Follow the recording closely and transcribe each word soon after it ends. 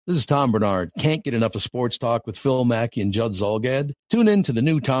This is Tom Bernard. Can't get enough of sports talk with Phil Mackey and Judd Zolgad? Tune in to the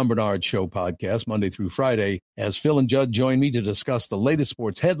new Tom Bernard Show podcast Monday through Friday as Phil and Judd join me to discuss the latest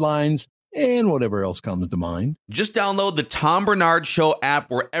sports headlines and whatever else comes to mind. Just download the Tom Bernard Show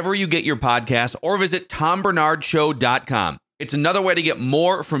app wherever you get your podcasts or visit tombernardshow.com. It's another way to get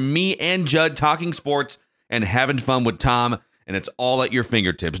more from me and Judd talking sports and having fun with Tom, and it's all at your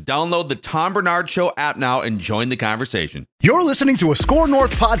fingertips. Download the Tom Bernard Show app now and join the conversation. You're listening to a Score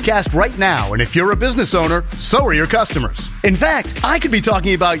North podcast right now, and if you're a business owner, so are your customers. In fact, I could be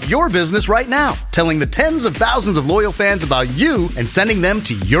talking about your business right now, telling the tens of thousands of loyal fans about you and sending them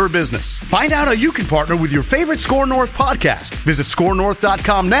to your business. Find out how you can partner with your favorite Score North podcast. Visit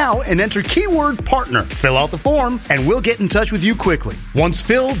scorenorth.com now and enter keyword partner. Fill out the form, and we'll get in touch with you quickly. Once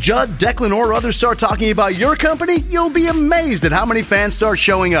Phil, Judd, Declan, or others start talking about your company, you'll be amazed at how many fans start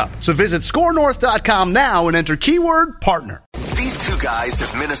showing up. So visit scorenorth.com now and enter keyword partner. These two guys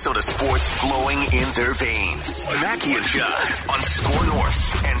have Minnesota sports flowing in their veins. Mackey and Judd on Score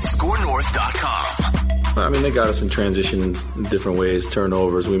North and scorenorth.com. I mean, they got us in transition in different ways,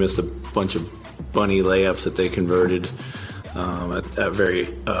 turnovers. We missed a bunch of bunny layups that they converted at very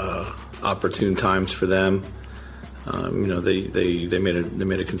opportune times for them. They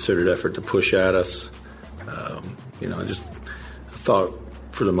made a concerted effort to push at us. I just thought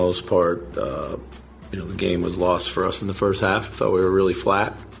for the most part, the game was lost for us in the first half. I thought we were really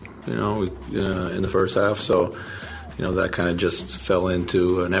flat, in the first half. So, that kind of just fell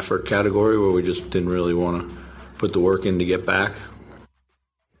into an effort category where we just didn't really want to put the work in to get back.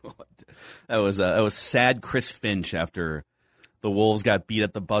 That was sad Chris Finch after the Wolves got beat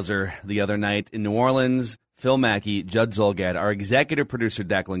at the buzzer the other night in New Orleans. Phil Mackey, Judd Zolgad, our executive producer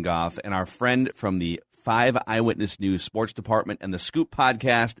Declan Goff, and our friend from the 5 Eyewitness News Sports Department and the Scoop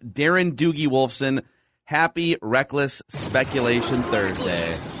Podcast, Darren Doogie Wolfson. Happy Reckless Speculation Thursday.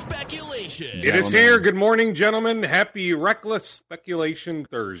 It is here. Good morning, gentlemen. Happy Reckless Speculation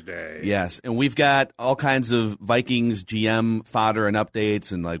Thursday. Yes, and we've got all kinds of Vikings GM fodder and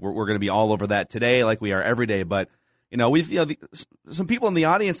updates, and we're going to be all over that today, like we are every day. But some people in the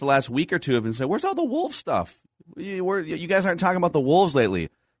audience the last week or two have been saying, "Where's all the Wolves stuff? You guys aren't talking about the Wolves lately."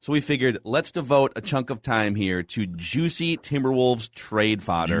 So we figured, let's devote a chunk of time here to juicy Timberwolves trade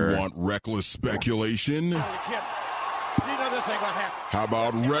fodder. You want reckless speculation? How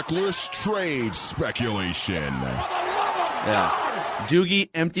about reckless trade speculation? Yes.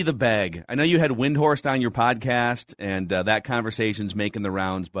 Doogie, empty the bag. I know you had Windhorst on your podcast, and that conversation's making the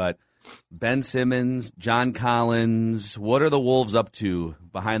rounds, but Ben Simmons, John Collins, what are the Wolves up to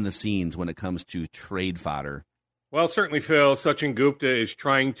behind the scenes when it comes to trade fodder? Well, certainly, Phil, Sachin Gupta is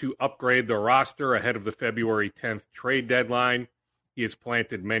trying to upgrade the roster ahead of the February 10th trade deadline. He has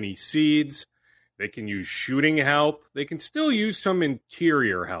planted many seeds. They can use shooting help. They can still use some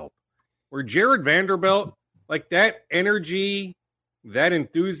interior help. Where Jared Vanderbilt, that energy, that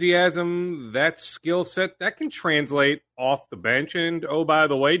enthusiasm, that skill set, that can translate off the bench. And, oh, by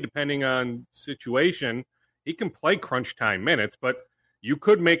the way, depending on situation, he can play crunch time minutes. But you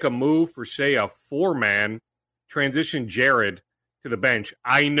could make a move for, say, a 4-man, transition Jared to the bench.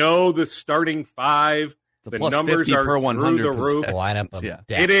 I know the starting 5, the numbers are per 100 through the roof.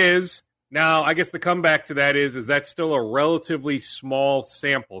 It is. Now, I guess the comeback to that is that's still a relatively small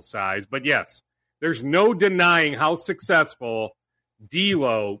sample size. But yes, there's no denying how successful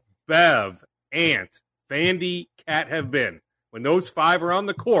D'Lo, Bev, Ant, Vandy, Cat have been. When those 5 are on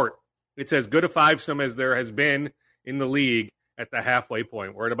the court, it's as good a 5-some as there has been in the league at the halfway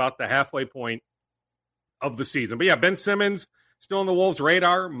point. We're at about the halfway point of the season. But yeah, Ben Simmons still on the Wolves'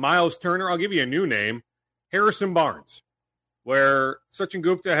 radar. Miles Turner, I'll give you a new name, Harrison Barnes, where Sachin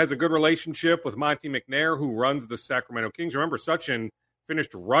Gupta has a good relationship with Monty McNair, who runs the Sacramento Kings. Remember, Sachin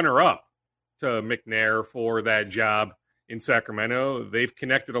finished runner-up to McNair for that job in Sacramento. They've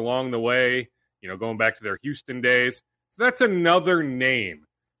connected along the way, going back to their Houston days. So that's another name.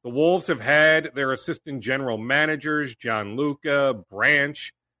 The Wolves have had their assistant general managers, John Luca,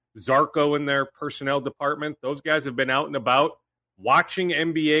 Branch, Zarco in their personnel department. Those guys have been out and about watching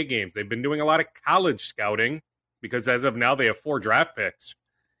NBA games. They've been doing a lot of college scouting because as of now they have 4 draft picks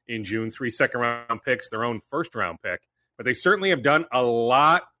in June, 3 second-round picks, their own first-round pick. But they certainly have done a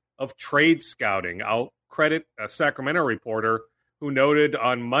lot of trade scouting. I'll credit a Sacramento reporter who noted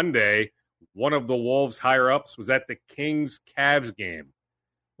on Monday one of the Wolves' higher-ups was at the Kings-Cavs game.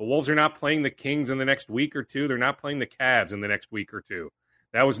 The Wolves are not playing the Kings in the next week or two. They're not playing the Cavs in the next week or two.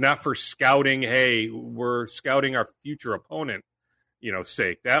 That was not for scouting, hey, we're scouting our future opponent,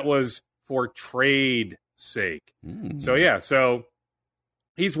 sake. That was for trade sake. So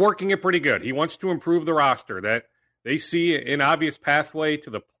he's working it pretty good. He wants to improve the roster. That They see an obvious pathway to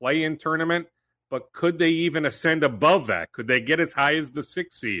the play-in tournament, but could they even ascend above that? Could they get as high as the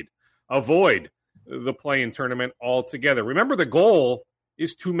 6th seed? Avoid the play-in tournament altogether. Remember, the goal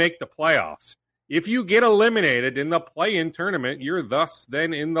is to make the playoffs. If you get eliminated in the play-in tournament, you're thus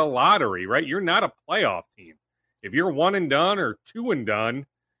then in the lottery, right? You're not a playoff team. If you're 1 and done or 2 and done,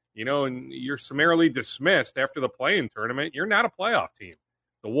 and you're summarily dismissed after the play-in tournament, you're not a playoff team.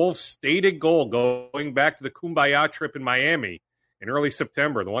 The Wolves' stated goal going back to the Kumbaya trip in Miami in early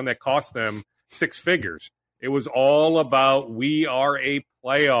September, the one that cost them 6 figures, it was all about we are a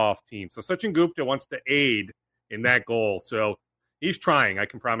playoff team. So Sachin Gupta wants to aid in that goal. So he's trying, I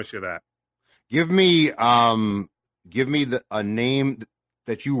can promise you that. Give me a name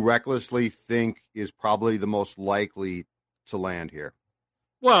that you recklessly think is probably the most likely to land here.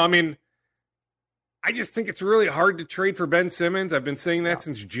 Well, I just think it's really hard to trade for Ben Simmons. I've been saying that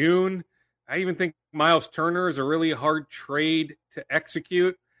since June. I even think Miles Turner is a really hard trade to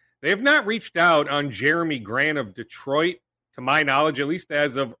execute. They have not reached out on Jeremy Grant of Detroit, to my knowledge, at least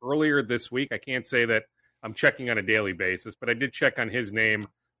as of earlier this week. I can't say that I'm checking on a daily basis, but I did check on his name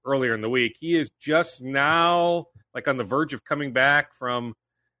earlier in the week. He is just now on the verge of coming back from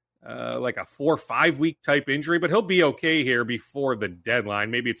a 4 or 5 week type injury, but he'll be okay here before the deadline.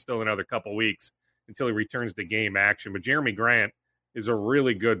 Maybe it's still another couple weeks until he returns to game action. But Jeremy Grant is a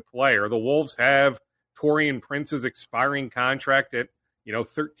really good player. The Wolves have Taurean Prince's expiring contract at,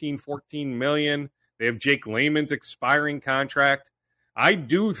 13, 14 million. They have Jake Layman's expiring contract. I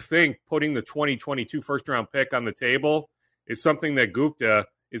do think putting the 2022 first-round pick on the table is something that Gupta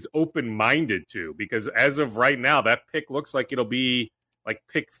is open-minded to, because as of right now, that pick looks like it'll be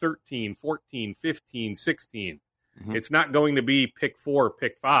pick 13, 14, 15, 16. Mm-hmm. It's not going to be pick 4,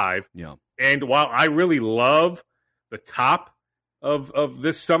 pick 5. Yeah. And while I really love the top of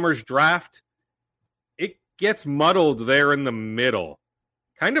this summer's draft, it gets muddled there in the middle.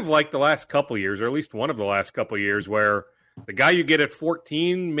 Kind of like the last couple years, or at least one of the last couple years, where the guy you get at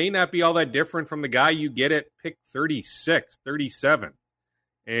 14 may not be all that different from the guy you get at pick 36, 37.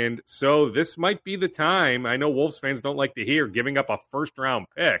 And so this might be the time. I know Wolves fans don't like to hear giving up a first-round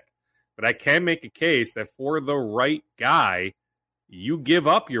pick, but I can make a case that for the right guy, you give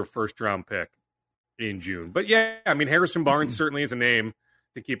up your first-round pick in June. But yeah, Harrison Barnes certainly is a name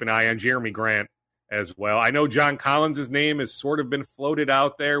to keep an eye on. Jeremy Grant as well. I know John Collins' name has sort of been floated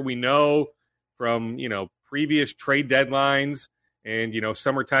out there. We know from, previous trade deadlines and,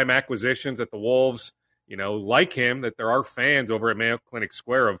 summertime acquisitions that the Wolves, like him, that there are fans over at Mayo Clinic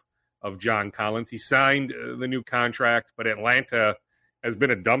Square of John Collins. He signed the new contract, but Atlanta has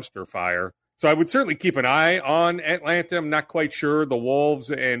been a dumpster fire. So I would certainly keep an eye on Atlanta. I'm not quite sure the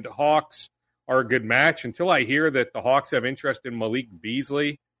Wolves and Hawks are a good match until I hear that the Hawks have interest in Malik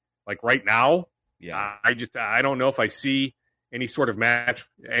Beasley, right now. Yeah, I don't know if I see any sort of match,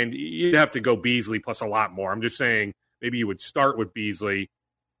 and you'd have to go Beasley plus a lot more. I'm just saying maybe you would start with Beasley,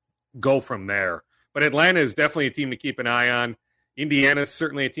 go from there. But Atlanta is definitely a team to keep an eye on. Indiana is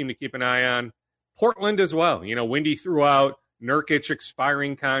certainly a team to keep an eye on. Portland as well. Windy threw out Nurkic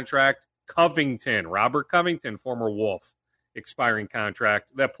expiring contract. Covington, Robert Covington, former Wolf, expiring contract.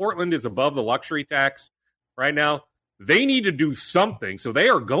 That Portland is above the luxury tax right now. They need to do something, so they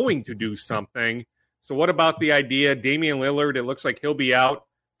are going to do something. So what about the idea, Damian Lillard, it looks like he'll be out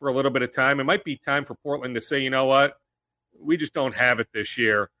for a little bit of time. It might be time for Portland to say, you know what, we just don't have it this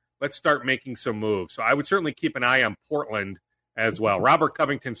year. Let's start making some moves. So I would certainly keep an eye on Portland as well. Robert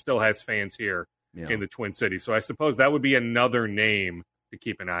Covington still has fans here in the Twin Cities. So I suppose that would be another name to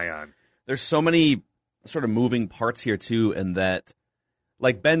keep an eye on. There's so many sort of moving parts here, too, and that,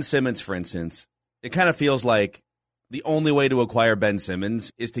 like Ben Simmons, for instance, it kind of feels like the only way to acquire Ben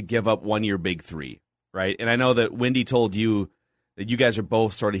Simmons is to give up 1 year big three, right? And I know that Wendy told you that you guys are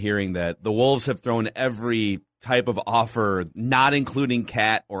both sort of hearing that the Wolves have thrown every type of offer, not including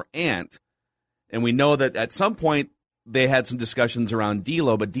Cat or Ant. And we know that at some point they had some discussions around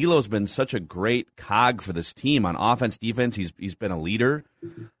D'Lo, but D'Lo's been such a great cog for this team on offense, defense. He's been a leader.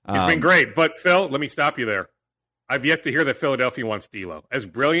 He's been great. But, Phil, let me stop you there. I've yet to hear that Philadelphia wants D'Lo. As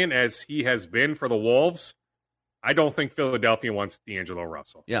brilliant as he has been for the Wolves, I don't think Philadelphia wants D'Angelo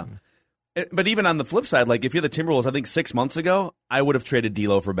Russell. Yeah. But even on the flip side, if you're the Timberwolves, I think 6 months ago, I would have traded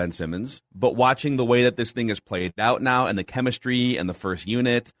D'Lo for Ben Simmons. But watching the way that this thing is played out now and the chemistry and the first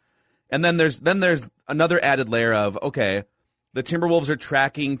unit, and then there's another added layer of, okay, the Timberwolves are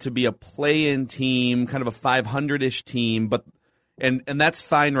tracking to be a play-in team, kind of a 500-ish team, but and that's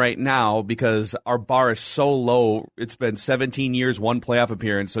fine right now because our bar is so low. It's been 17 years, one playoff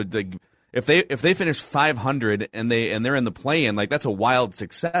appearance. So if they finish 500 and they're in the play-in, that's a wild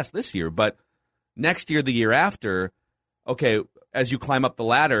success this year. But next year, the year after, okay, as you climb up the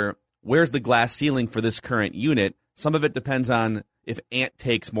ladder, where's the glass ceiling for this current unit? Some of it depends on if Ant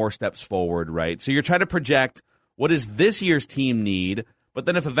takes more steps forward, right? So you're trying to project what does this year's team need, but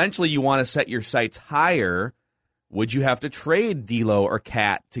then if eventually you want to set your sights higher, would you have to trade D'Lo or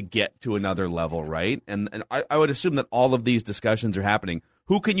Cat to get to another level, right? And I would assume that all of these discussions are happening.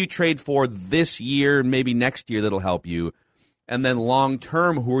 Who can you trade for this year, maybe next year that'll help you? And then long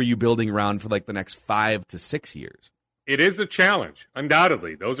term, who are you building around for like the next 5 to 6 years? It is a challenge,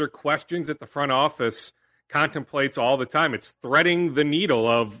 undoubtedly. Those are questions that the front office contemplates all the time. It's threading the needle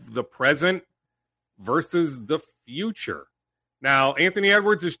of the present versus the future. Now, Anthony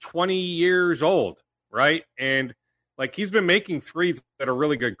Edwards is 20 years old, right? And like he's been making threes at a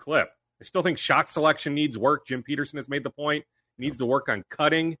really good clip. I still think shot selection needs work. Jim Peterson has made the point. He needs to work on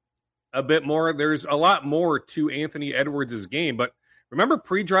cutting a bit more. There's a lot more to Anthony Edwards' game. But remember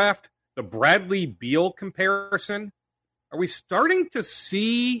pre-draft, the Bradley Beal comparison? Are we starting to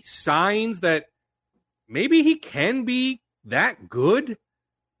see signs that maybe he can be that good?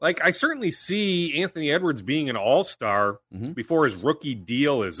 Like, I certainly see Anthony Edwards being an all-star before his rookie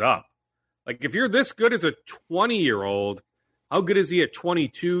deal is up. Like, if you're this good as a 20-year-old, how good is he at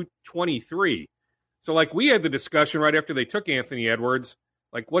 22, 23? So, like, we had the discussion right after they took Anthony Edwards.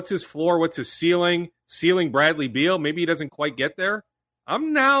 Like, what's his floor? What's his ceiling? Ceiling Bradley Beal? Maybe he doesn't quite get there.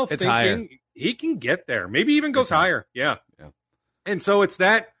 I'm now thinking higher. He can get there. Maybe even goes higher. Yeah. And so it's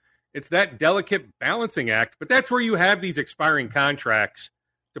that delicate balancing act. But that's where you have these expiring contracts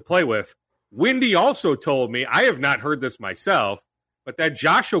to play with. Wendy also told me, I have not heard this myself, but that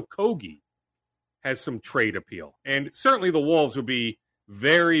Josh Okogie has some trade appeal. And certainly the Wolves would be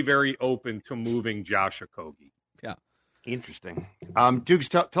very, very open to moving Josh Okogie. Yeah. Interesting. Dukes,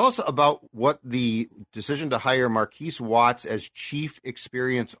 tell us about what the decision to hire Marquise Watts as Chief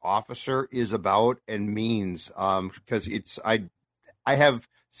Experience Officer is about and means. Because I have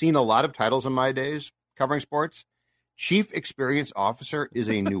seen a lot of titles in my days covering sports. Chief Experience Officer is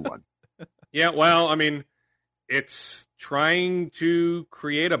a new one. Yeah, well, I mean, it's trying to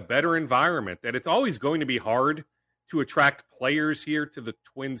create a better environment. That it's always going to be hard to attract players here to the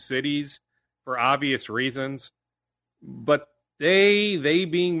Twin Cities for obvious reasons. But they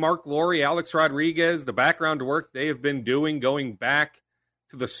being Mark Lowry, Alex Rodriguez, the background work they have been doing going back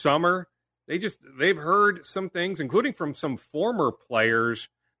to the summer, they've heard some things, including from some former players,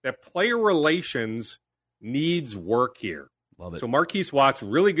 that player relations needs work here. Love it. So Marquise Watts,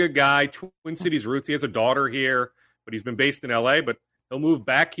 really good guy, Twin Cities roots. He has a daughter here, but he's been based in LA, but he'll move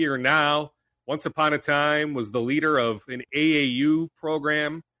back here now. Once upon a time was the leader of an AAU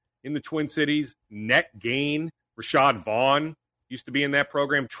program in the Twin Cities. Net gain. Rashad Vaughn used to be in that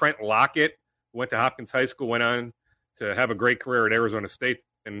program. Trent Lockett, who went to Hopkins High School, went on to have a great career at Arizona State,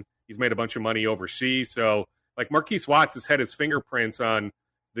 and he's made a bunch of money overseas. So, like, Marquise Watts has had his fingerprints on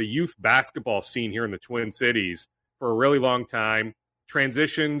the youth basketball scene here in the Twin Cities for a really long time.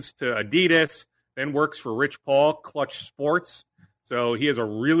 Transitions to Adidas, then works for Rich Paul, Clutch Sports. So he has a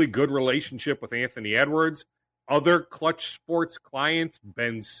really good relationship with Anthony Edwards. Other Clutch Sports clients,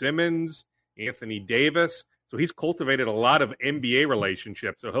 Ben Simmons, Anthony Davis. So he's cultivated a lot of NBA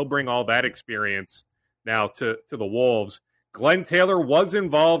relationships. So he'll bring all that experience now to the Wolves. Glenn Taylor was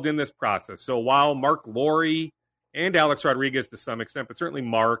involved in this process. So while Mark Lowry and Alex Rodriguez to some extent, but certainly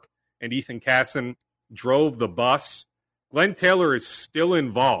Mark and Ethan Casson drove the bus, Glenn Taylor is still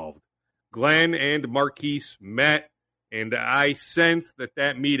involved. Glenn and Marquise met, and I sense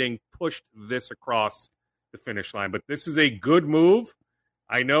that meeting pushed this across the finish line. But this is a good move.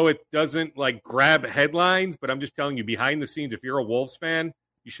 I know it doesn't grab headlines, but I'm just telling you, behind the scenes, if you're a Wolves fan,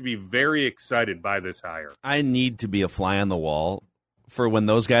 you should be very excited by this hire. I need to be a fly on the wall for when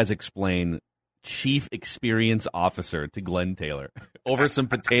those guys explain Chief Experience Officer to Glenn Taylor over some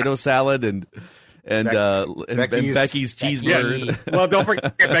potato salad and Becky's cheeseburgers. Yeah. Well, don't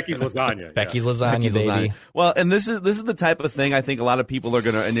forget Becky's lasagna. Becky's lasagna, baby. Well, and this is the type of thing I think a lot of people are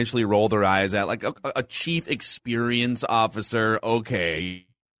going to initially roll their eyes at, like a Chief Experience Officer. Okay,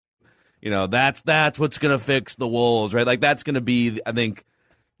 that's what's going to fix the Wolves, right? Like that's going to be, I think,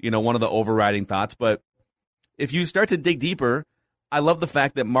 one of the overriding thoughts. But if you start to dig deeper, I love the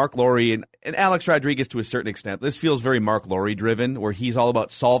fact that Mark Lowry and Alex Rodriguez, to a certain extent, this feels very Mark Lowry driven, where he's all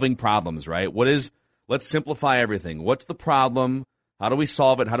about solving problems, right? Let's simplify everything. What's the problem? How do we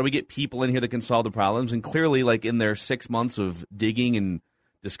solve it? How do we get people in here that can solve the problems? And clearly, in their 6 months of digging and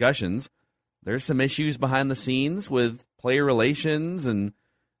discussions, there's some issues behind the scenes with player relations and,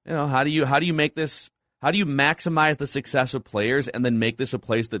 how do you make this? How do you maximize the success of players and then make this a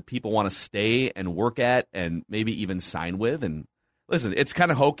place that people want to stay and work at and maybe even sign with? And listen, it's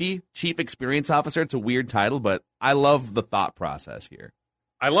kind of hokey. Chief Experience Officer, it's a weird title, but I love the thought process here.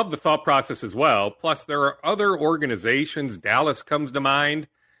 I love the thought process as well. Plus, there are other organizations, Dallas comes to mind,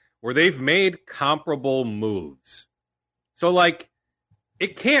 where they've made comparable moves. So, like,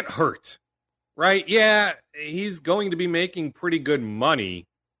 it can't hurt, right? Yeah, he's going to be making pretty good money,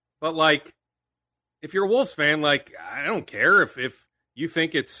 but, like, if you're a Wolves fan, like, I don't care if you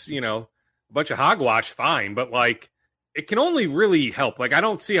think it's, a bunch of hogwash, fine, but, like, it can only really help. Like, I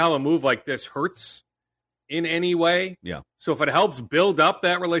don't see how a move like this hurts in any way. Yeah. So if it helps build up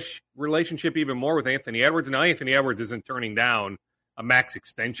that relationship even more with Anthony Edwards, now Anthony Edwards isn't turning down a max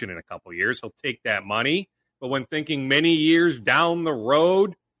extension in a couple of years. He'll take that money. But when thinking many years down the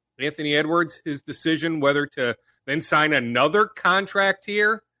road, Anthony Edwards, his decision whether to then sign another contract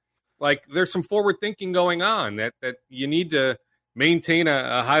here, like there's some forward thinking going on that you need to maintain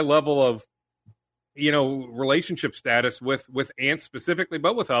a high level of, relationship status with Ant specifically,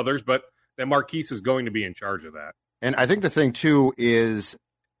 but with others, but that Marquise is going to be in charge of that. And I think the thing, too, is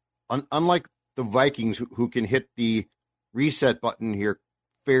unlike the Vikings, who can hit the reset button here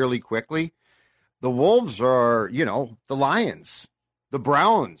fairly quickly, the Wolves are, the Lions, the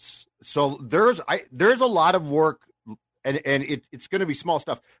Browns. So there's a lot of work, and it's going to be small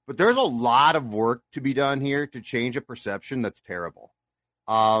stuff, but there's a lot of work to be done here to change a perception that's terrible,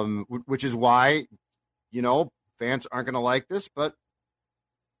 which is why, fans aren't going to like this, but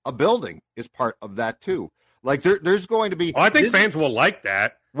a building is part of that too. Like there's going to be. I think fans will like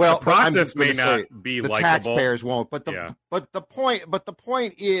that. Well, the process may not be the likable. Taxpayers won't. But the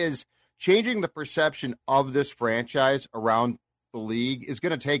point is changing the perception of this franchise around the league is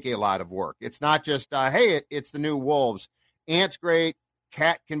going to take a lot of work. It's not just hey, it's the new Wolves. Ant's great.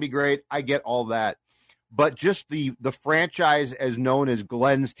 Cat can be great. I get all that, but just the franchise as known as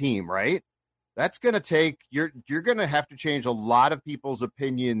Glenn's team, right? That's going to take you're going to have to change a lot of people's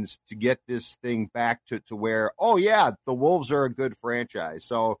opinions to get this thing back to where, oh yeah, the Wolves are a good franchise.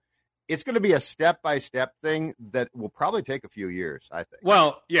 So it's going to be a step-by-step thing that will probably take a few years, I think.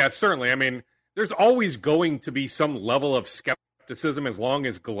 Well, yeah, certainly. I mean, there's always going to be some level of skepticism as long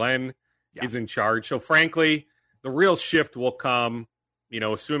as Glenn is in charge. So frankly, the real shift will come,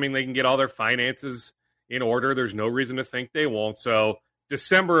 assuming they can get all their finances in order. There's no reason to think they won't. So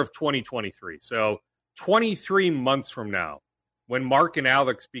December of 2023. So 23 months from now, when Mark and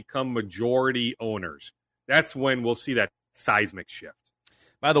Alex become majority owners, that's when we'll see that seismic shift.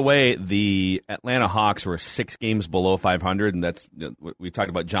 By the way, the Atlanta Hawks were 6 games below 500, and that's we talked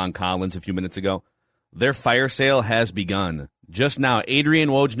about John Collins a few minutes ago. Their fire sale has begun. Just now, Adrian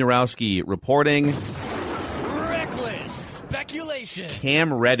Wojnarowski reporting. Reckless speculation.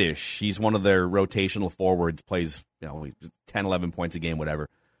 Cam Reddish, he's one of their rotational forwards, plays 10, 11 points a game, whatever.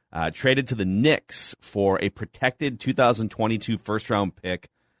 Traded to the Knicks for a protected 2022 first-round pick,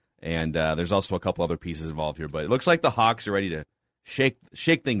 and there's also a couple other pieces involved here. But it looks like the Hawks are ready to shake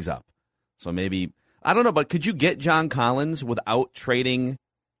things up. So maybe, I don't know, but could you get John Collins without trading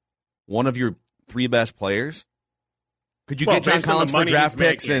one of your 3 best players? Could you get John Collins for draft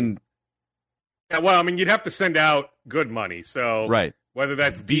picks? And yeah, well, I mean, you'd have to send out good money. So right. Whether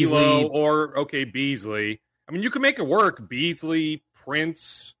that's D'Lo or Beasley. I mean, you can make it work. Beasley,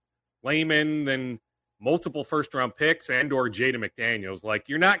 Prince, Layman, then multiple first-round picks and or Jaden McDaniels. Like,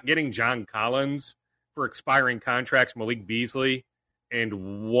 you're not getting John Collins for expiring contracts, Malik Beasley,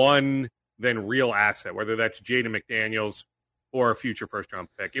 and one then real asset, whether that's Jaden McDaniels or a future first-round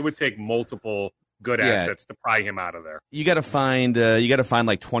pick. It would take multiple good assets to pry him out of there. You got to find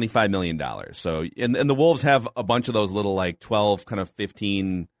like $25 million. So, and the Wolves have a bunch of those little like 12, kind of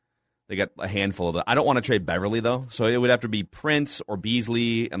 15. They got a handful of them. I don't want to trade Beverly though, so it would have to be Prince or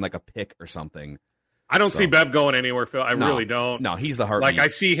Beasley and like a pick or something. I don't see Bev going anywhere, Phil. I really don't. No, he's the heartbeat. Like, I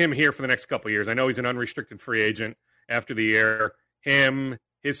see him here for the next couple of years. I know he's an unrestricted free agent after the year. Him,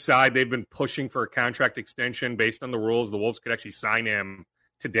 his side, they've been pushing for a contract extension based on the rules. The Wolves could actually sign him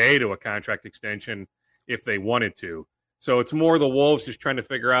today to a contract extension if they wanted to. So it's more the Wolves just trying to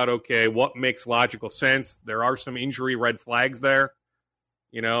figure out, okay, what makes logical sense? There are some injury red flags there,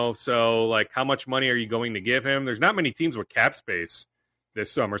 so like how much money are you going to give him? There's not many teams with cap space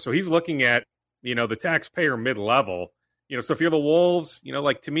this summer. So he's looking at, the taxpayer mid-level, so if you're the Wolves,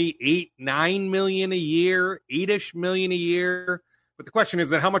 like to me, $8-9 million a year, $8-ish million a year. But the question is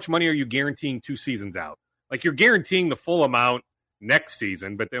then how much money are you guaranteeing 2 seasons out? Like you're guaranteeing the full amount next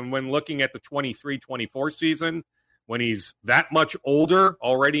season. But then when looking at the 23-24 season, when he's that much older,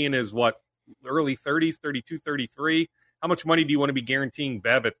 already in his, early 30s, 32, 33, how much money do you want to be guaranteeing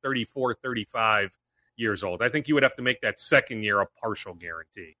Bev at 34, 35 years old? I think you would have to make that second year a partial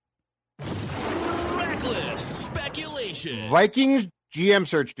guarantee. Reckless speculation. Vikings GM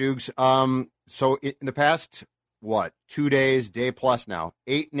search, Dukes. So in the past, 2 days, day plus now,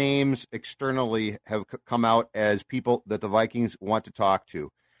 8 names externally have come out as people that the Vikings want to talk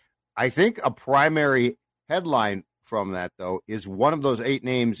to. I think a primary headline from that, though, is one of those 8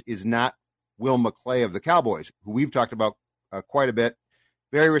 names is not Will McClay of the Cowboys, who we've talked about quite a bit.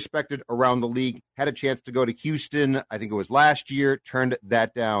 Very respected around the league. Had a chance to go to Houston, I think it was last year, turned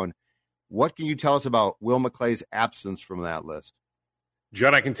that down. What can you tell us about Will McClay's absence from that list?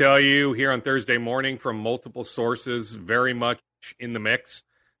 Judd, I can tell you here on Thursday morning from multiple sources, very much in the mix,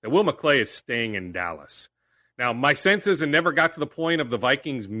 that Will McClay is staying in Dallas. Now, my sense is it never got to the point of the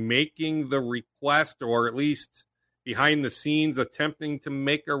Vikings making the request, or at least behind the scenes attempting to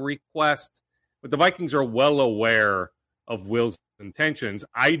make a request. But the Vikings are well aware of Will's intentions.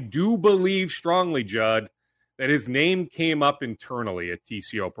 I do believe strongly, Judd, that his name came up internally at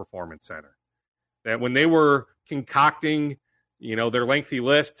TCO Performance Center. That when they were concocting, their lengthy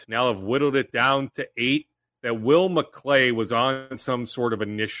list, now have whittled it down to 8, that Will McClay was on some sort of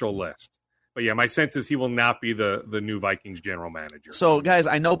initial list. But yeah, my sense is he will not be the new Vikings general manager. So, guys,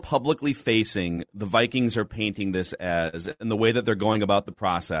 I know publicly facing, the Vikings are painting this as, in the way that they're going about the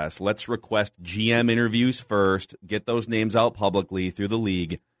process, let's request GM interviews first, get those names out publicly through the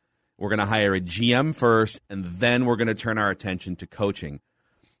league. We're going to hire a GM first, and then we're going to turn our attention to coaching.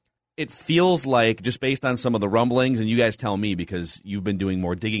 It feels like, just based on some of the rumblings, and you guys tell me because you've been doing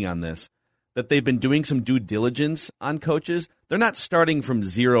more digging on this, that they've been doing some due diligence on coaches. They're not starting from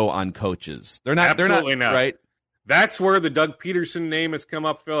zero on coaches. They're not. Absolutely not. Not. Right? That's where the Doug Peterson name has come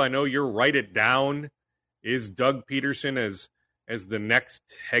up, Phil. I know you're write it down. Is Doug Peterson as the next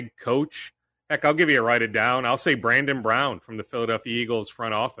head coach? Heck, I'll give you a write it down. I'll say Brandon Brown from the Philadelphia Eagles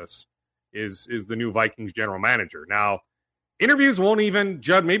front office is the new Vikings general manager. Now, interviews won't even,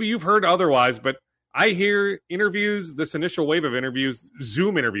 Judd, maybe you've heard otherwise, but I hear interviews, this initial wave of interviews,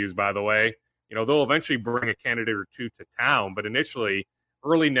 Zoom interviews, by the way, they'll eventually bring a candidate or two to town, but initially,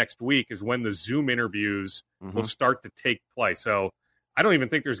 early next week is when the Zoom interviews will start to take place. So I don't even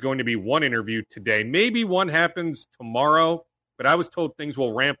think there's going to be one interview today. Maybe one happens tomorrow, but I was told things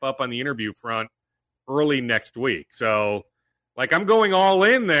will ramp up on the interview front early next week. So, I'm going all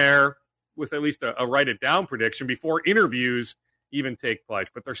in there with at least a write-it-down prediction before interviews even take place.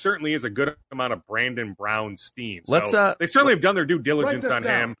 But there certainly is a good amount of Brandon Brown steam. So they certainly have done their due diligence on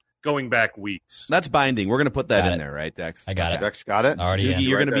him going back weeks. That's binding. We're going to put that in there, right, Dex? I got it. Dex got it. Already. Doogie,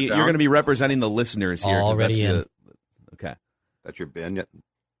 you're going to be representing the listeners here. Already in. Okay. That's your bin.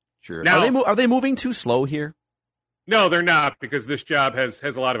 Sure. Now, are they moving too slow here? No, they're not, because this job has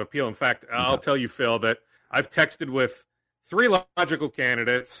a lot of appeal. In fact, I'll tell you, Phil, that I've texted with 3 logical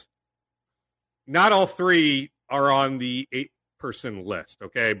candidates. Not all 3 are on the 8-person list,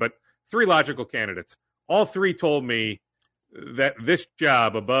 okay? But 3 logical candidates. All 3 told me that this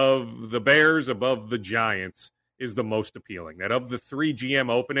job, above the Bears, above the Giants, is the most appealing. That of the 3 GM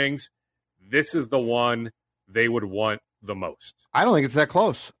openings, this is the one they would want the most. I don't think it's that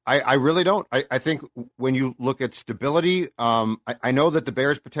close. I really don't. I think when you look at stability, I know that the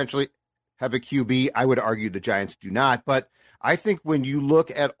Bears potentially have a QB. I would argue the Giants do not. But I think when you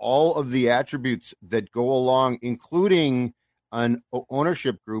look at all of the attributes that go along, including an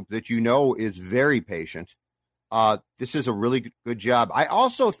ownership group that is very patient, this is a really good job.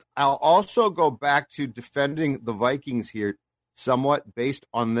 I'll also go back to defending the Vikings here somewhat based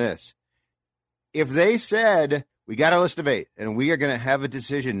on this. If they said, we got a list of 8 and we are going to have a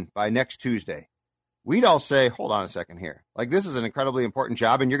decision by next Tuesday, we'd all say, hold on a second here. This is an incredibly important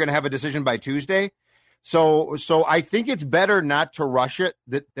job and you're going to have a decision by Tuesday. So I think it's better not to rush it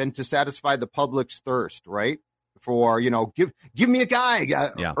than to satisfy the public's thirst, right? For, give me a guy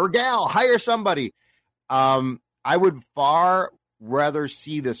or gal, hire somebody. I would far rather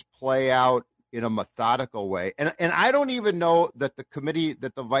see this play out in a methodical way. And I don't even know that the committee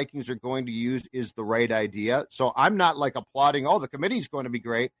that the Vikings are going to use is the right idea. So I'm not applauding, the committee's going to be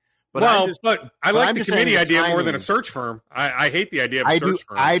great. But I like the committee idea more than a search firm. I hate the idea of a search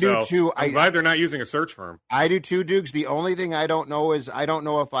firm. I do too. I'm glad they're not using a search firm. I do too, Dukes. The only thing I don't know is I don't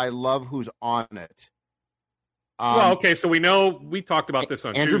know if I love who's on it. Okay, so we talked about this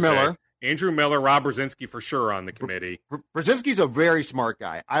on Andrew Tuesday. Andrew Miller, Rob Brzezinski for sure on the committee. Brzezinski's a very smart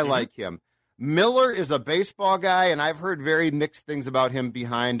guy. I like him. Miller is a baseball guy, and I've heard very mixed things about him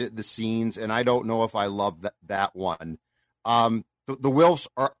behind the scenes, and I don't know if I love that one. The Wilfs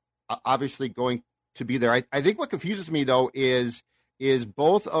are obviously going to be there. I think what confuses me, though, is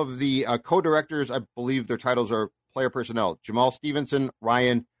both of the co-directors, I believe their titles are player personnel, Jamal Stevenson,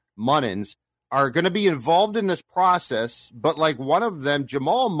 Ryan Munnins, are going to be involved in this process, but one of them,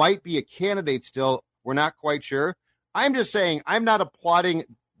 Jamal might be a candidate still. We're not quite sure. I'm just saying I'm not applauding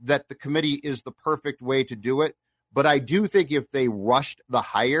that the committee is the perfect way to do it, but I do think if they rushed the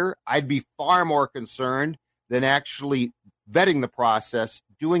hire, I'd be far more concerned than actually vetting the process,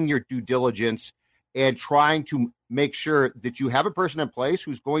 doing your due diligence, and trying to make sure that you have a person in place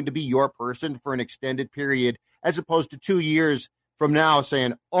who's going to be your person for an extended period, as opposed to 2 years from now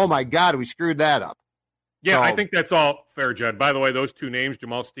saying, oh, my God, we screwed that up. Yeah, So, I think that's all fair, Judd. By the way, those two names,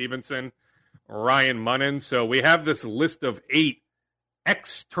 Jamal Stevenson, Ryan Munnan. So we have this list of 8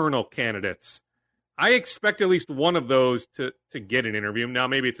 external candidates. I expect at least one of those to get an interview. Now,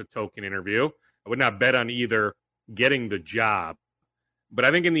 maybe it's a token interview. I would not bet on either getting the job. But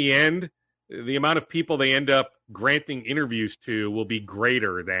I think in the end, the amount of people they end up granting interviews to will be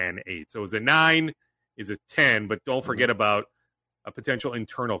greater than 8. So is it 9? Is it 10? But don't forget about a potential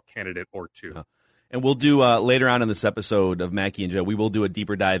internal candidate or 2. And we'll do later on in this episode of Mackie and Joe, we will do a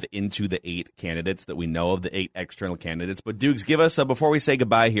deeper dive into the 8 candidates that we know of, the 8 external candidates. But Dukes, give us, before we say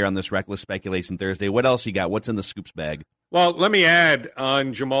goodbye here on this Reckless Speculation Thursday, what else you got? What's in the scoops bag? Well, let me add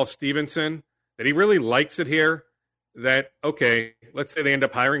on Jamal Stevenson that he really likes it here. That, okay, let's say they end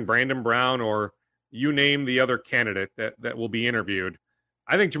up hiring Brandon Brown or you name the other candidate that will be interviewed.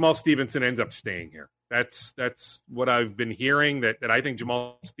 I think Jamal Stevenson ends up staying here. That's what I've been hearing, that I think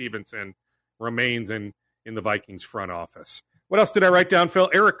Jamal Stevenson remains in the Vikings front office. What else did I write down, Phil?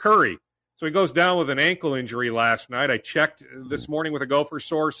 Eric Curry. So he goes down with an ankle injury last night. I checked this morning with a Gopher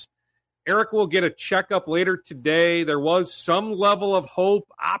source. Eric will get a checkup later today. There was some level of hope,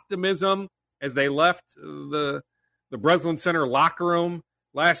 optimism as they left the Breslin Center locker room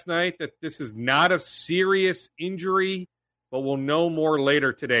last night that this is not a serious injury, but we'll know more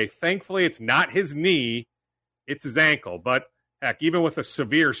later today. Thankfully, it's not his knee, it's his ankle. But heck, even with a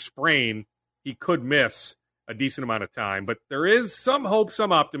severe sprain, he could miss a decent amount of time. But there is some hope,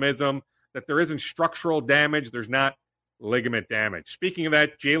 some optimism that there isn't structural damage. There's not ligament damage. Speaking of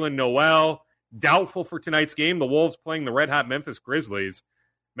that, Jalen Noel, doubtful for tonight's game. The Wolves playing the red-hot Memphis Grizzlies.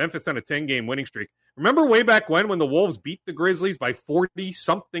 Memphis on a 10-game winning streak. Remember way back when the Wolves beat the Grizzlies by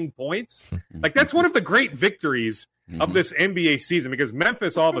 40-something points? Like, that's one of the great victories of this NBA season, because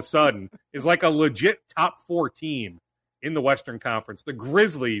Memphis all of a sudden is like a legit top 4 team in the Western Conference. The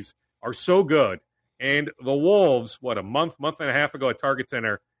Grizzlies are so good. And the Wolves, a month and a half ago at Target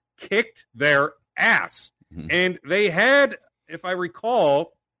Center, kicked their ass. And they had, if I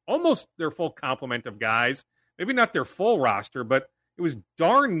recall, almost their full complement of guys. Maybe not their full roster, but it was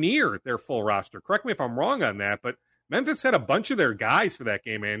darn near their full roster. Correct me if I'm wrong on that, but Memphis had a bunch of their guys for that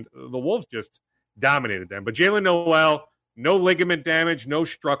game, and the Wolves just dominated them. But Jalen Noel, no ligament damage, no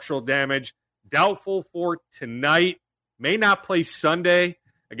structural damage. Doubtful for tonight. May not play Sunday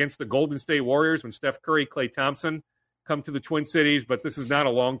against the Golden State Warriors when Steph Curry, Klay Thompson come to the Twin Cities, but this is not a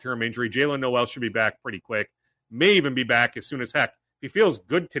long-term injury. Jalen Noel should be back pretty quick. May even be back as soon as heck. If he feels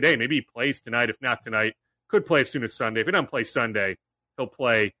good today, maybe he plays tonight. If not tonight, could play as soon as Sunday. If he doesn't play Sunday, he'll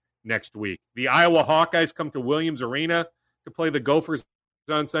play next week. The Iowa Hawkeyes come to Williams Arena to play the Gophers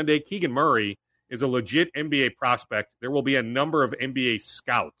on Sunday. Keegan Murray is a legit NBA prospect. There will be a number of NBA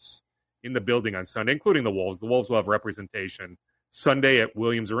scouts in the building on Sunday, including the Wolves. The Wolves will have representation Sunday at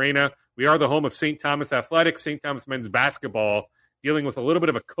Williams Arena. We are the home of St. Thomas Athletics, St. Thomas men's basketball, dealing with a little bit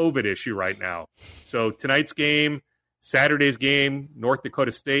of a COVID issue right now. So tonight's game, Saturday's game, North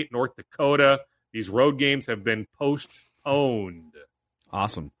Dakota State, North Dakota, these road games have been postponed.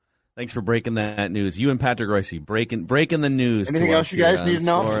 Awesome. Thanks for breaking that news. You and Patrick Royce breaking the news. Anything else you guys need to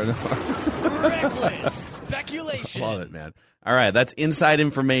know? Reckless speculation. Love it, man. All right, that's inside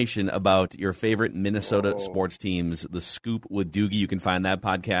information about your favorite Minnesota sports teams. The Scoop with Doogie. You can find that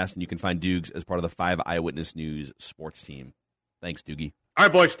podcast, and you can find Dukes as part of the 5 Eyewitness News sports team. Thanks, Doogie. All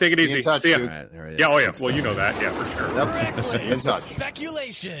right, boys, take it easy. Touch, see ya. dude. All right, there it is. Yeah, oh yeah. Well, you know that. Yeah, for sure. Reckless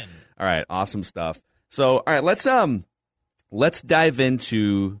speculation. All right, awesome stuff. So, all right, let's dive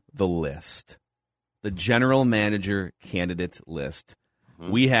into the list, the general manager candidate list.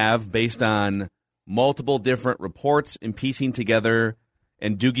 We have, based on multiple different reports and piecing together,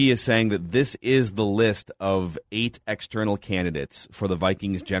 and Doogie is saying that this is the list of 8 external candidates for the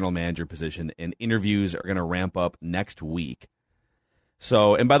Vikings general manager position, and interviews are going to ramp up next week.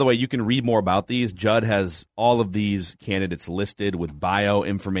 So, and by the way, you can read more about these. Judd has all of these candidates listed with bio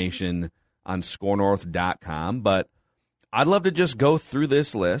information on scorenorth.com, but I'd love to just go through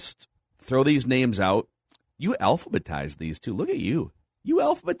this list, throw these names out. You alphabetize these, too. Look at you. You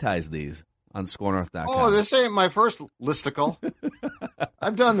alphabetize these on scorenorth.com. Oh, this ain't my first listicle.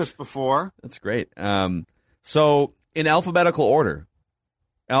 I've done this before. That's great. So in alphabetical order,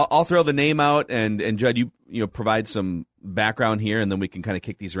 I'll throw the name out, and Judd, you provide some background here, and then we can kind of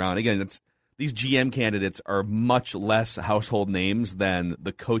kick these around. Again, these GM candidates are much less household names than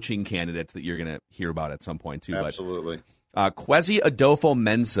the coaching candidates that you're going to hear about at some point too. Absolutely. Kwesi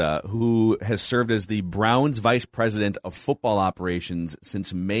Adolfo-Mensah, who has served as the Browns vice president of football operations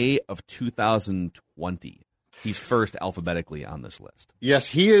since May of 2020. He's first alphabetically on this list. Yes,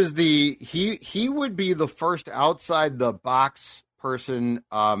 he is he would be the first outside the box person,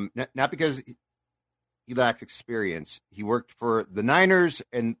 not because he lacked experience. He worked for the Niners,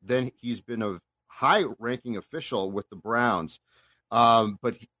 and then he's been a high-ranking official with the Browns.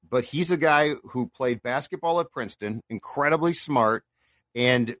 But he's a guy who played basketball at Princeton, incredibly smart,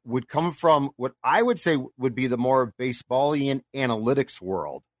 and would come from what I would say would be the more baseballian analytics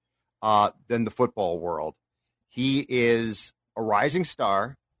world than the football world. He is a rising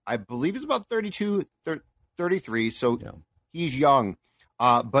star. I believe he's about 32, 33, so he's young.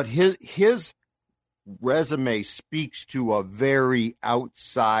 But his resume speaks to a very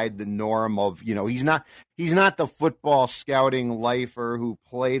outside the norm of, he's not the football scouting lifer who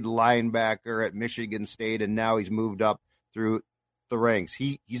played linebacker at Michigan State and now he's moved up through the ranks.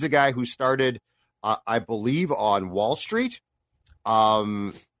 He's a guy who started, I believe, on Wall Street.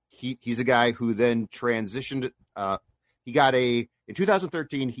 He's a guy who then transitioned. In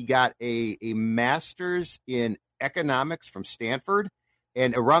 2013, he got a master's in economics from Stanford,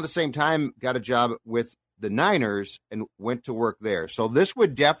 and around the same time got a job with the Niners and went to work there. So this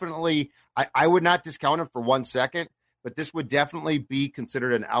would definitely, I would not discount him for 1 second, but this would definitely be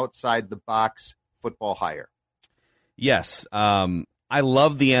considered an outside the box football hire. Yes. I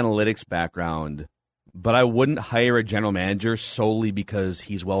love the analytics background, but I wouldn't hire a general manager solely because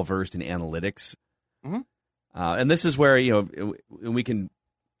he's well-versed in analytics. Mm-hmm. And this is where, we can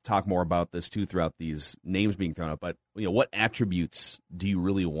talk more about this too throughout these names being thrown up, but what attributes do you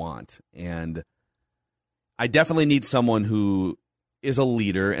really want? And I definitely need someone who is a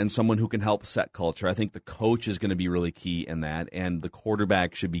leader and someone who can help set culture. I think the coach is going to be really key in that, and the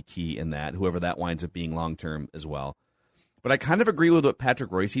quarterback should be key in that, whoever that winds up being long-term as well. But I kind of agree with what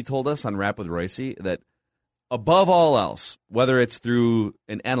Patrick Royce told us on Rap with Royce, that above all else, whether it's through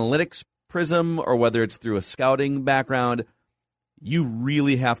an analytics prism or whether it's through a scouting background, you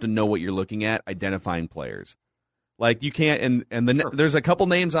really have to know what you're looking at, identifying players. Like you can't, there's a couple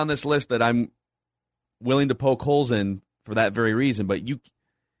names on this list that I'm willing to poke holes in for that very reason, but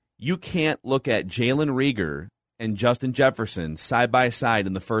you can't look at Jalen Reagor and Justin Jefferson side by side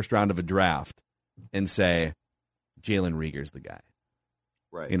in the first round of a draft and say Jalen Reagor's the guy.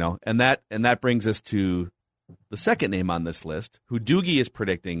 Right. And that brings us to the second name on this list, who Doogie is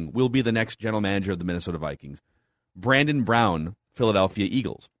predicting will be the next general manager of the Minnesota Vikings, Brandon Brown, Philadelphia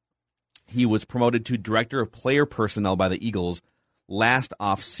Eagles. He was promoted to director of player personnel by the Eagles last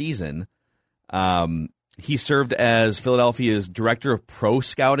offseason. He served as Philadelphia's director of pro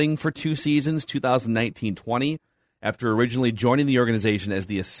scouting for 2 seasons, 2019-20, after originally joining the organization as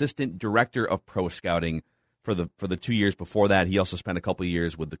the assistant director of pro scouting for the 2 years before that. He also spent a couple of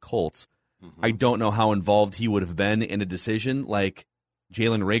years with the Colts. Mm-hmm. I don't know how involved he would have been in a decision like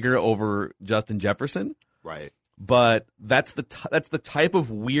Jalen Reagor over Justin Jefferson. Right. But that's the type of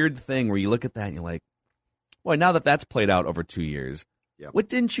weird thing where you look at that and you're like, boy, now that that's played out over 2 years, what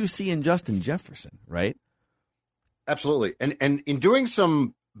didn't you see in Justin Jefferson, right? Absolutely. And in doing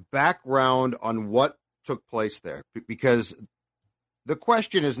some background on what took place there, because the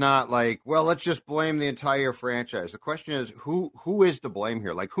question is not like, well, let's just blame the entire franchise. The question is who is to blame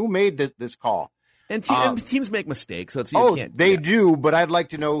here? Like, who made this call? And teams make mistakes. So they do, but I'd like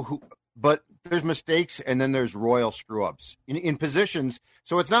to know who. But there's mistakes, and then there's royal screw-ups in positions.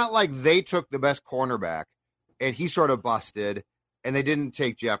 So it's not like they took the best cornerback, and he sort of busted, and they didn't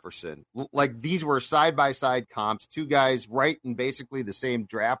take Jefferson. Like, these were side-by-side comps, 2 guys right in basically the same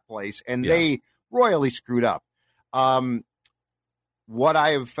draft place, and they royally screwed up. What I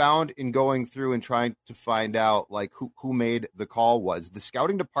have found in going through and trying to find out, like, who made the call was the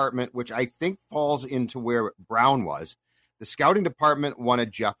scouting department, which I think falls into where Brown was. The scouting department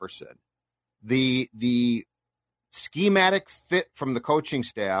wanted Jefferson. The schematic fit from the coaching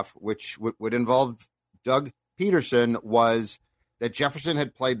staff, which would involve Doug Peterson, was that Jefferson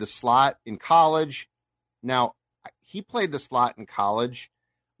had played the slot in college. Now, he played the slot in college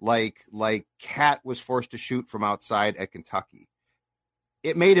like Cat was forced to shoot from outside at Kentucky.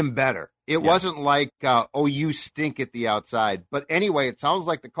 It made him better. It wasn't like, you stink at the outside. But anyway, it sounds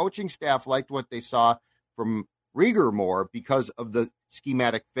like the coaching staff liked what they saw from Reagor more because of the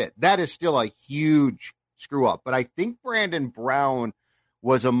schematic fit. That is still a huge screw up. But I think Brandon Brown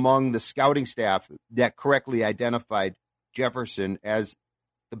was among the scouting staff that correctly identified Jefferson as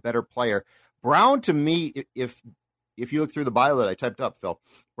the better player. Brown, to me, if if you look through the bio that I typed up, Phil,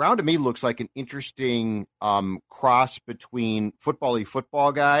 Brown to me looks like an interesting cross between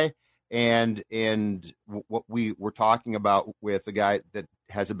football guy and what we were talking about with a guy that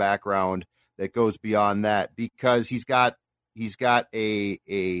has a background that goes beyond that, because he's got a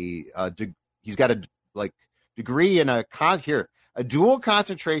degree in a dual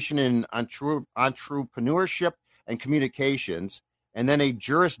concentration in entrepreneurship and communications, and then a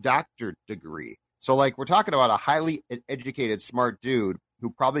Juris Doctor degree. So, like, we're talking about a highly educated, smart dude who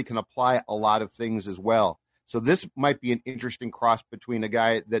probably can apply a lot of things as well. So this might be an interesting cross between a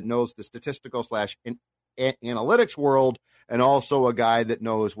guy that knows the statistical / analytics world and also a guy that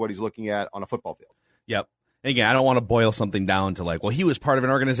knows what he's looking at on a football field. Yep. And again, I don't want to boil something down to like, well, he was part of an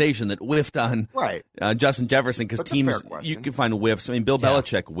organization that whiffed on Justin Jefferson, because teams, you can find whiffs. I mean, Bill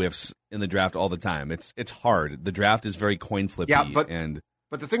Belichick whiffs in the draft all the time. It's hard. The draft is very coin flippy. Yeah,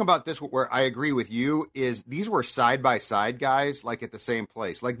 but the thing about this, where I agree with you, is these were side-by-side guys, like, at the same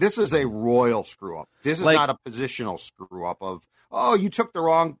place. Like, this is a royal screw-up. This is not a positional screw-up of, oh, you took the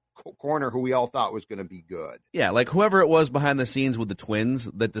wrong corner who we all thought was going to be good. Yeah, like whoever it was behind the scenes with the Twins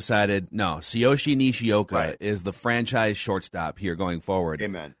that decided, no, Tsuyoshi Nishioka is the franchise shortstop here going forward.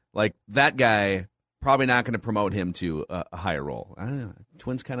 Amen. Like, that guy, probably not going to promote him to a higher role. I don't know.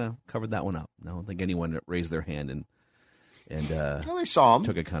 Twins kind of covered that one up. I don't think anyone raised their hand and they saw him.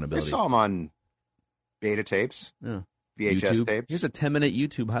 Took accountability. They saw him on beta tapes, VHS YouTube tapes. Here's a 10-minute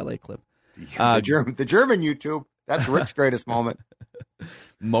YouTube highlight clip. The German YouTube. That's Rick's greatest moment.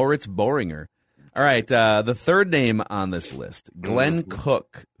 Moritz Boringer. All right, the third name on this list, Glenn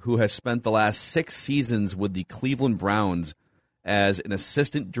Cook, who has spent the last 6 seasons with the Cleveland Browns as an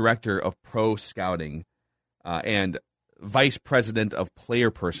assistant director of pro scouting and vice president of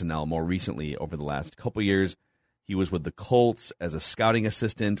player personnel more recently over the last couple years. He was with the Colts as a scouting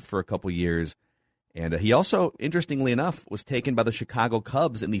assistant for a couple years. And he also, interestingly enough, was taken by the Chicago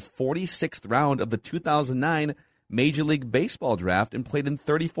Cubs in the 46th round of the 2009 Major League Baseball draft and played in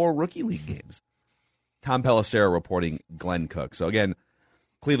 34 rookie league games. Tom Pelissero reporting Glenn Cook. So, again,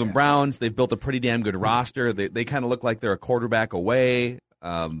 Cleveland Browns, they've built a pretty damn good roster. They kind of look like they're a quarterback away.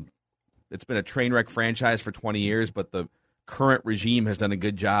 It's been a train wreck franchise for 20 years, but the current regime has done a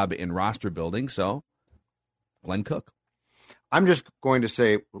good job in roster building. So, Glenn Cook. I'm just going to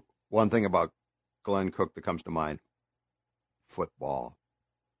say one thing about Glenn Cook that comes to mind. Football.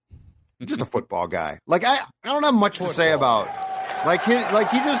 Just a football guy. Like, I don't have much to say about.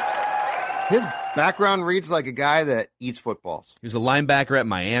 His background reads like a guy that eats footballs. He was a linebacker at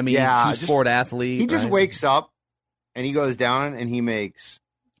Miami, two-sport athlete. He just wakes up and he goes down and he makes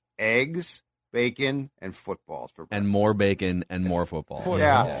eggs, bacon, and footballs for breakfast. And more bacon and more football.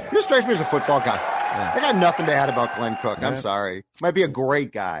 Yeah. He just strikes me as a football guy. Yeah. I got nothing to add about Glenn Cook. I'm sorry. Might be a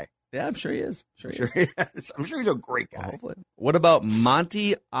great guy. Yeah, I'm sure he is. I'm sure he's a great guy. Hopefully. What about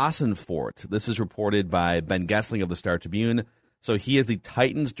Monty Ossenfort? This is reported by Ben Gessling of the Star Tribune. So he is the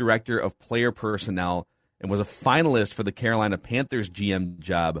Titans director of player personnel and was a finalist for the Carolina Panthers GM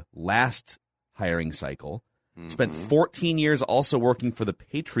job last hiring cycle. Spent 14 years also working for the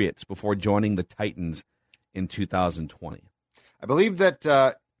Patriots before joining the Titans in 2020. I believe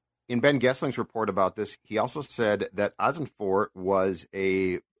that in Ben Gessling's report about this, he also said that Ossenfort was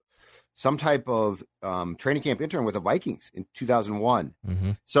some type of training camp intern with the Vikings in 2001.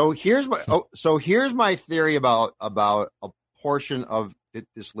 Mm-hmm. So here's my theory about a portion of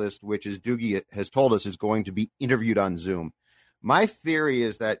this list, which is Doogie has told us is going to be interviewed on Zoom. My theory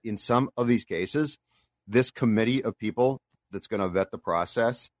is that in some of these cases, this committee of people that's going to vet the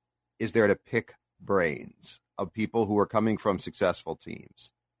process is there to pick brains of people who are coming from successful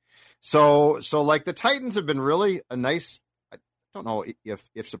teams. So like the Titans have been really a nice, I don't know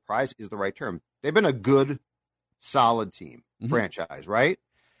if surprise is the right term. They've been a good, solid team, franchise, right?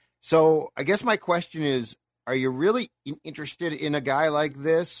 So I guess my question is, are you really interested in a guy like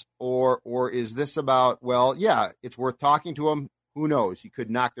this? Or is this about, well, yeah, it's worth talking to him. Who knows? You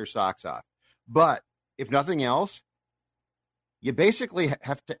could knock their socks off. But if nothing else, you basically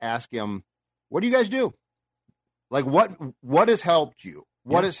have to ask him, what do you guys do? Like, what has helped you?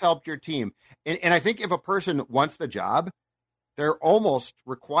 What has helped your team? And I think if a person wants the job, they're almost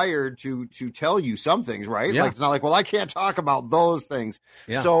required to tell you some things, right? Yeah. Like, it's not like, well, I can't talk about those things.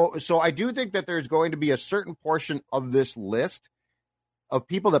 Yeah. So I do think that there's going to be a certain portion of this list of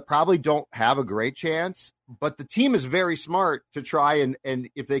people that probably don't have a great chance, but the team is very smart to try and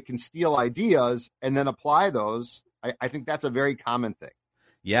if they can steal ideas and then apply those, I think that's a very common thing.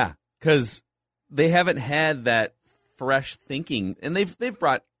 Yeah, because they haven't had that fresh thinking, and they've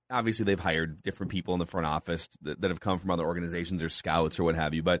brought, obviously they've hired different people in the front office that have come from other organizations or scouts or what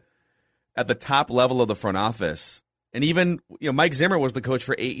have you, but at the top level of the front office, And even, Mike Zimmer was the coach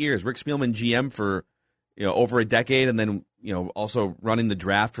for 8 years. Rick Spielman, GM for, over a decade, and then, also running the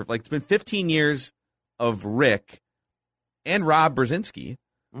draft for, it's been 15 years of Rick and Rob Brzezinski.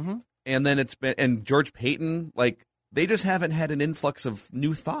 Mm-hmm. And then and George Payton, they just haven't had an influx of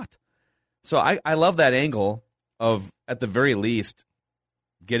new thought. So I love that angle of, at the very least,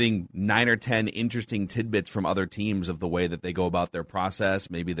 getting 9 or 10 interesting tidbits from other teams of the way that they go about their process.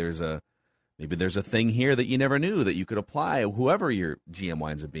 Maybe there's a thing here that you never knew that you could apply, whoever your GM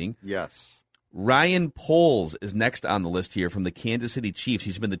winds up being. Yes. Ryan Poles is next on the list here from the Kansas City Chiefs.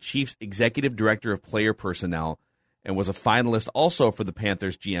 He's been the Chiefs' executive director of player personnel and was a finalist also for the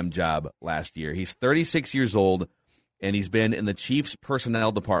Panthers GM job last year. He's 36 years old, and he's been in the Chiefs'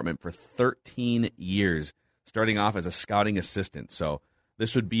 personnel department for 13 years, starting off as a scouting assistant. So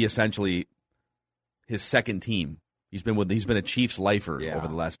this would be essentially his second team. He's been a Chiefs lifer over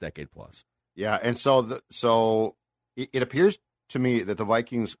the last decade plus. Yeah, and so it appears to me that the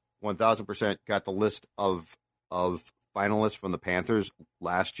Vikings 1,000% got the list of finalists from the Panthers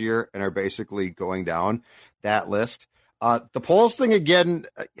last year and are basically going down that list. The Poles thing again,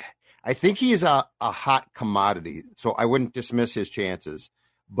 I think he's a hot commodity, so I wouldn't dismiss his chances.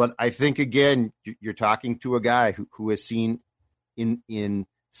 But I think again, you're talking to a guy who has seen in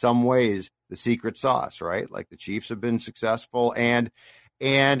some ways the secret sauce, right? Like the Chiefs have been successful, and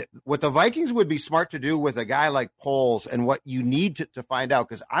what the Vikings would be smart to do with a guy like Poles, and what you need to find out,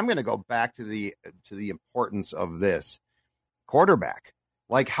 because I'm going to go back to the importance of this quarterback.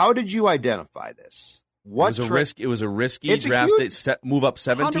 Like, how did you identify this? It was a risky draft. Move up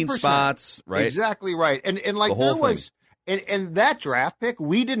 17 spots, right? Exactly right. And like the whole thing. And that draft pick,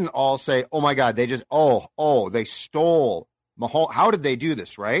 we didn't all say, "Oh my God, they just they stole Mahomes. How did they do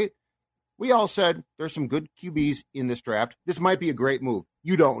this?" Right? We all said there's some good QBs in this draft. This might be a great move.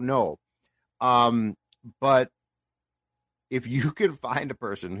 You don't know. But if you can find a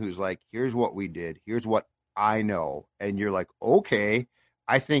person who's like, here's what we did, here's what I know, and you're like, okay,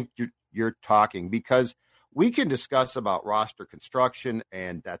 I think you're talking, because we can discuss about roster construction,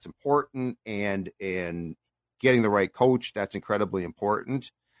 and that's important, and getting the right coach, that's incredibly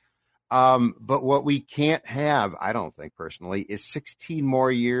important. But what we can't have, I don't think personally, is 16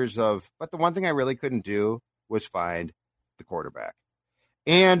 more years of, but the one thing I really couldn't do was find the quarterback.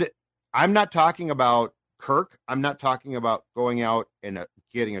 And I'm not talking about Kirk. I'm not talking about going out and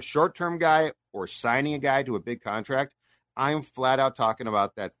getting a short-term guy or signing a guy to a big contract. I'm flat out talking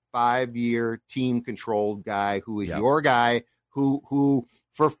about that 5-year team-controlled guy who is your guy, who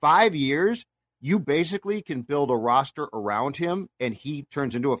for 5 years, you basically can build a roster around him, and he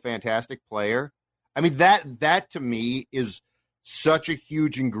turns into a fantastic player. I mean, that to me is such a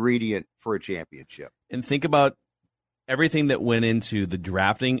huge ingredient for a championship. And think about everything that went into the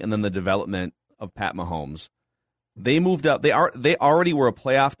drafting and then the development of Pat Mahomes. They moved up. They already were a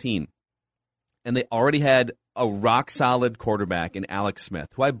playoff team, and they already had a rock-solid quarterback in Alex Smith,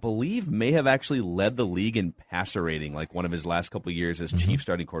 who I believe may have actually led the league in passer rating, like one of his last couple of years as Chief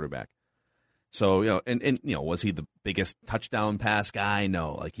starting quarterback. So, and was he the biggest touchdown pass guy?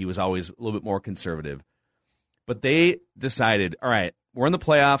 No, like he was always a little bit more conservative. But they decided, all right, we're in the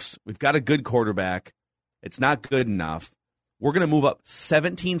playoffs. We've got a good quarterback. It's not good enough. We're going to move up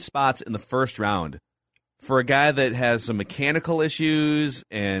 17 spots in the first round for a guy that has some mechanical issues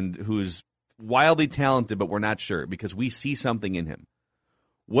and who's wildly talented, but we're not sure because we see something in him.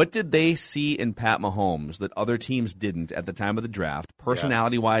 What did they see in Pat Mahomes that other teams didn't at the time of the draft,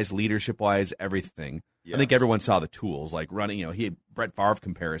 personality-wise, leadership-wise, everything? Yes. I think everyone saw the tools, like running, he had Brett Favre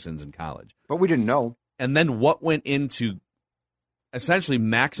comparisons in college. But we didn't know. And then what went into essentially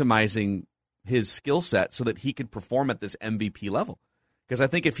maximizing his skill set so that he could perform at this MVP level? Because I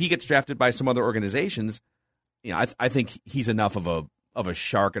think if he gets drafted by some other organizations, I think he's enough of a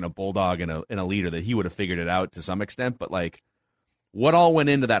shark and a bulldog and a leader that he would have figured it out to some extent. But like, what all went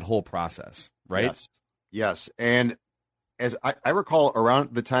into that whole process, right? Yes. And as I recall, around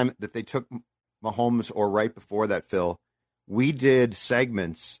the time that they took Mahomes, or right before that, Phil, we did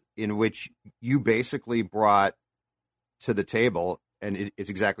segments in which you basically brought to the table, and it's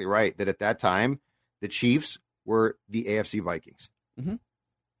exactly right, that at that time, the Chiefs were the AFC Vikings. Mm-hmm.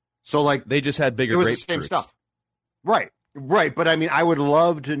 So, like, they just had bigger grapefruits. Same stuff. Right. But I mean, I would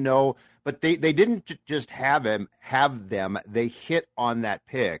love to know. But they didn't just have them. They hit on that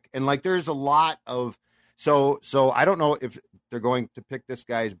pick, and like there's a lot of so I don't know if they're going to pick this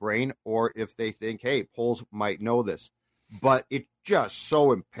guy's brain or if they think, hey, Poles might know this, but it's just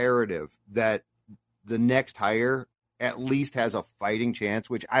so imperative that the next hire at least has a fighting chance,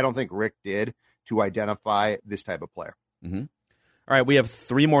 which I don't think Rick did, to identify this type of player. Mm-hmm. All right, we have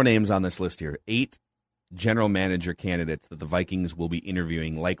 3 more names on this list here. 8 general manager candidates that the Vikings will be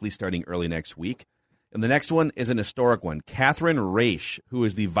interviewing, likely starting early next week. And the next one is an historic one. Catherine Raish, who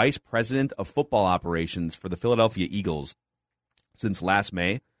is the vice president of football operations for the Philadelphia Eagles since last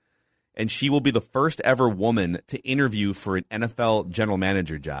May. And she will be the first ever woman to interview for an NFL general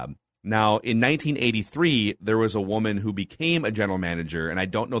manager job. Now, in 1983, there was a woman who became a general manager, and I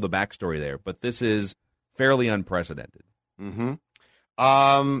don't know the backstory there, but this is fairly unprecedented. Mm-hmm.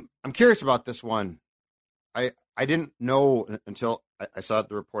 I'm curious about this one. I didn't know until I saw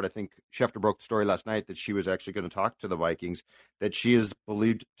the report. I think Schefter broke the story last night that she was actually going to talk to the Vikings, that she is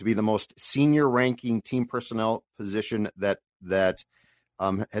believed to be the most senior ranking team personnel position that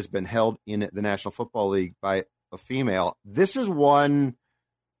has been held in the National Football League by a female. This is one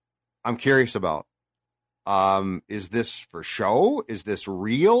I'm curious about. Is this for show? Is this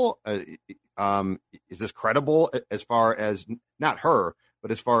real? Is this credible as far as not her,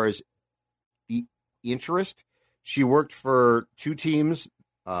 but as far as the interest? She worked for two teams,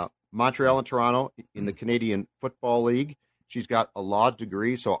 Montreal and Toronto, in the Canadian Football League. She's got a law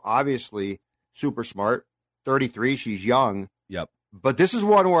degree, so obviously super smart. 33, she's young. Yep. But this is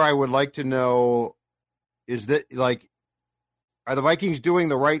one where I would like to know, is that like, are the Vikings doing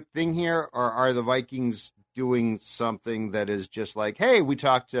the right thing here, or are the Vikings doing something that is just like, hey, we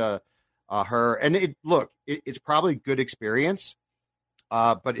talked to her, and it's probably good experience,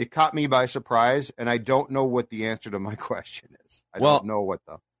 but it caught me by surprise, and I don't know what the answer to my question is. I don't know what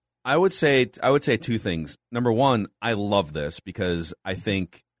the. I would say two things. Number one, I love this because I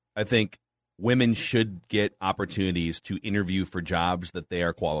think women should get opportunities to interview for jobs that they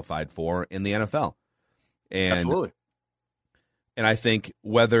are qualified for in the NFL. And, absolutely. And I think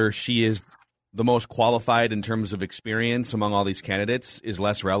whether she is the most qualified in terms of experience among all these candidates is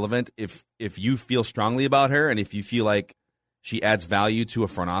less relevant. If you feel strongly about her and if you feel like she adds value to a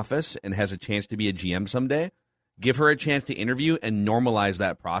front office and has a chance to be a GM someday, give her a chance to interview and normalize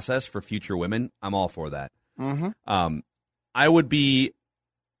that process for future women. I'm all for that. Mm-hmm. I would be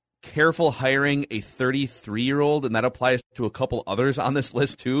careful hiring a 33-year-old, and that applies to a couple others on this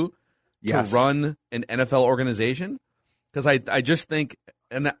list too, to run an NFL organization. Because I just think,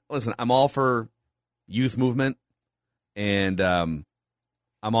 and listen, I'm all for youth movement, and I'm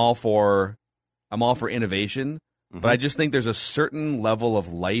all for innovation. Mm-hmm. But I just think there's a certain level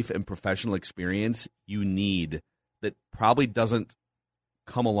of life and professional experience you need that probably doesn't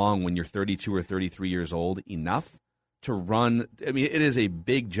come along when you're 32 or 33 years old enough to run. I mean, it is a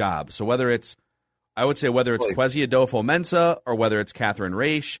big job. So whether it's Kwesi Adolfo-Mensah or whether it's Catherine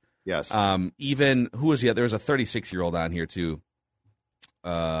Raish, yes. Even who was the other? There was a 36-year-old on here too,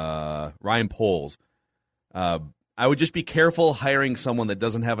 Ryan Poles. I would just be careful hiring someone that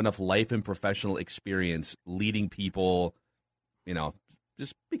doesn't have enough life and professional experience leading people.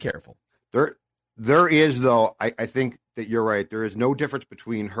 Just be careful. There is, though. I think that you're right. There is no difference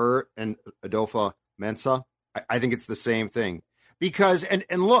between her and Adolfo-Mensah. I think it's the same thing because, and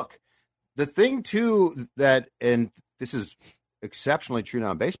look, the thing too that, and this is exceptionally true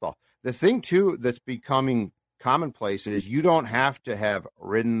now in baseball, the thing too that's becoming commonplace is you don't have to have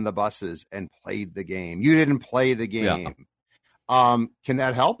ridden the buses and played the game. You didn't play the game. Yeah. Can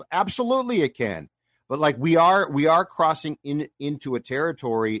that help? Absolutely it can. But like we are crossing into a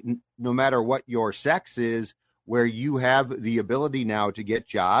territory, no matter what your sex is, where you have the ability now to get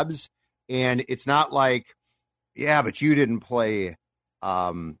jobs. And it's not like, yeah, but you didn't play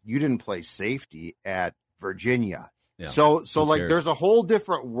safety at Virginia. Yeah. So like there's a whole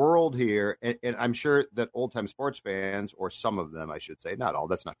different world here. And I'm sure that old time sports fans, or some of them, I should say, not all,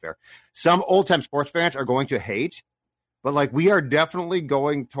 that's not fair. Some old time sports fans are going to hate, but like we are definitely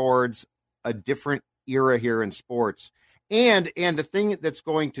going towards a different era here in sports. And the thing that's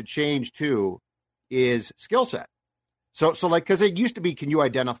going to change too is skill set. So like, cause it used to be, can you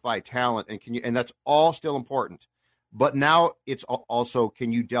identify talent and that's all still important, but now it's also,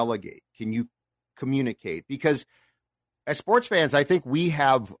 can you delegate? Can you communicate? Because as sports fans, I think we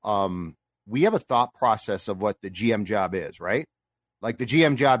have a thought process of what the GM job is, right? Like the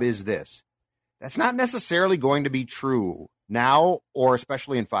GM job is this. That's not necessarily going to be true now, or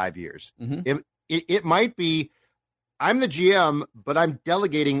especially in 5 years. Mm-hmm. It might be, I'm the GM, but I'm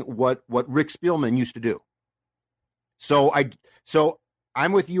delegating what Rick Spielman used to do. So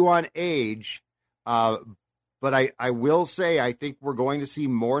I'm with you on age, but I will say I think we're going to see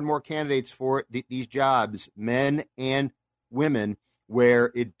more and more candidates for these jobs, men and women,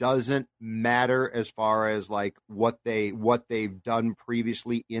 where it doesn't matter as far as like what they've done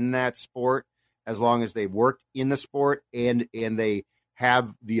previously in that sport, as long as they've worked in the sport and they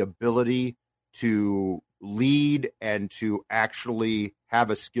have the ability to lead and to actually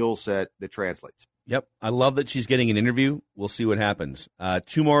have a skill set that translates. Yep. I love that she's getting an interview. We'll see what happens.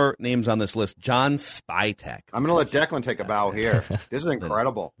 2 more names on this list. John Spytek. I'm going to let Declan take a bow here. This is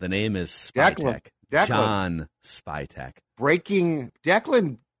incredible. The name is Spytek. Declan. John Spytek.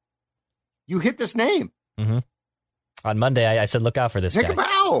 Declan, you hit this name. Mm-hmm. On Monday, I said, look out for this guy. Take a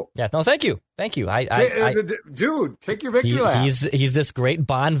bow. Yeah, no, thank you. Dude, take your victory lap. He's this great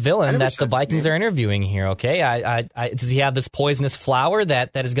Bond villain that the Vikings are interviewing here, okay? Does he have this poisonous flower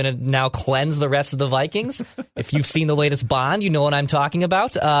that is going to now cleanse the rest of the Vikings? If you've seen the latest Bond, you know what I'm talking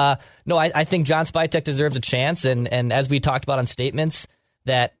about. No, I think John Spytek deserves a chance, and as we talked about on Statements,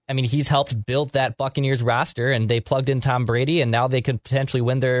 he's helped build that Buccaneers roster, and they plugged in Tom Brady, and now they could potentially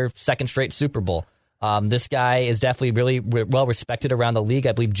win their second straight Super Bowl. This guy is definitely really well respected around the league.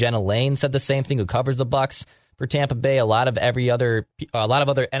 I believe Jenna Lane said the same thing, who covers the Bucs for Tampa Bay. A lot of other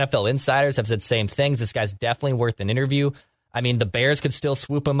NFL insiders have said same things. This guy's definitely worth an interview. I mean, the Bears could still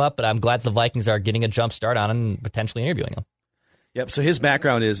swoop him up, but I'm glad the Vikings are getting a jump start on him and potentially interviewing him. Yep. So his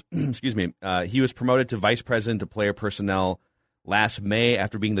background is, he was promoted to vice president of player personnel last May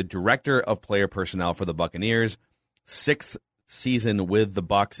after being the director of player personnel for the Buccaneers. 6th season with the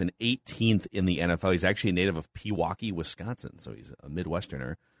Bucs and 18th in the NFL. He's actually a native of Pewaukee, Wisconsin, so he's a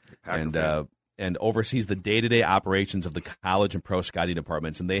Midwesterner, and oversees the day-to-day operations of the college and pro scouting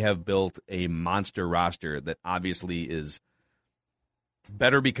departments. And they have built a monster roster that obviously is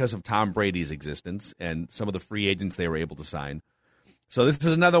better because of Tom Brady's existence and some of the free agents they were able to sign. So this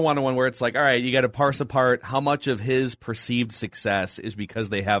is another one where it's like, all right, you got to parse apart how much of his perceived success is because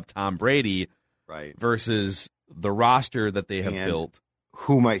they have Tom Brady, right, versus the roster that they have built.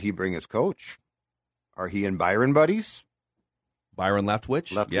 Who might he bring as coach? Are he and Byron buddies? Byron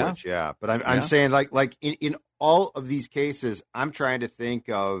Leftwich? Yeah. But I'm saying, like in all of these cases, I'm trying to think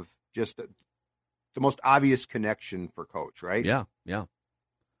of just the most obvious connection for coach, right? Yeah.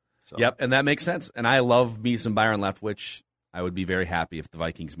 So. Yep, and that makes sense. And I love me some Byron Leftwich. I would be very happy if the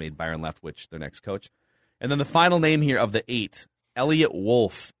Vikings made Byron Leftwich their next coach. And then the final name here of the 8, Elliott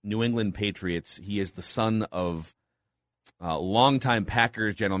Wolf, New England Patriots. He is the son of longtime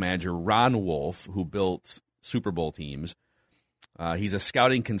Packers general manager Ron Wolf, who built Super Bowl teams. He's a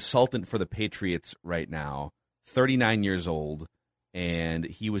scouting consultant for the Patriots right now, 39 years old, and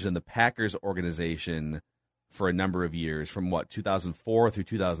he was in the Packers organization for a number of years, from 2004 through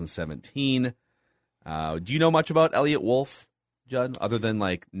 2017. Do you know much about Elliott Wolf, Judd, other than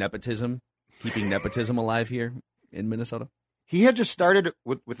like nepotism, keeping nepotism alive here in Minnesota? He had just started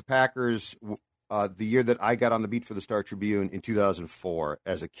with the Packers the year that I got on the beat for the Star Tribune in 2004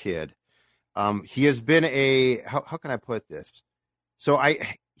 as a kid. He has been how can I put this? So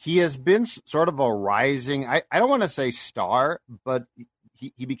he has been sort of a rising, I don't want to say star, but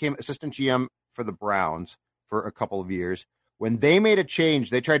he became assistant GM for the Browns for a couple of years. When they made a change,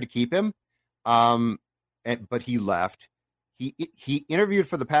 they tried to keep him, but he left. He interviewed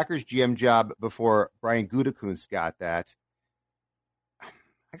for the Packers GM job before Brian Gutekunst got that.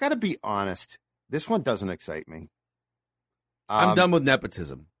 I got to be honest. This one doesn't excite me. I'm done with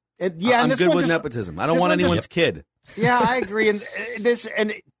nepotism. I'm good with nepotism. I don't want anyone's kid. Yeah, I agree. And this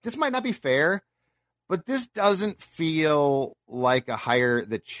might not be fair, but this doesn't feel like a hire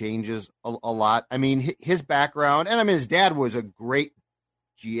that changes a lot. I mean, his background, and I mean, his dad was a great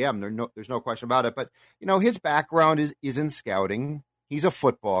GM. There's no question about it. But his background is in scouting. He's a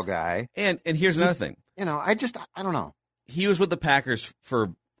football guy. And here's another thing. I don't know. He was with the Packers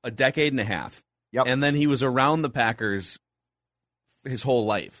for a decade and a half. Yep. And then he was around the Packers his whole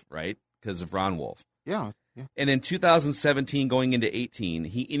life, right? Because of Ron Wolf. Yeah. And in 2017, going into 18,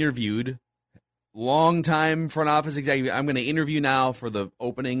 he interviewed longtime front office executive. I'm going to interview now for the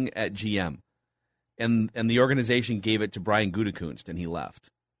opening at GM. And the organization gave it to Brian Gutekunst, and he left.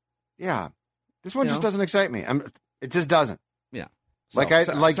 Yeah. This one just doesn't excite me. It just doesn't. Yeah.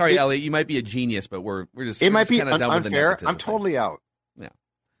 Sorry, Elliot, you might be a genius, but we're just it might be kind of done with the nepotism. I'm totally out. Yeah,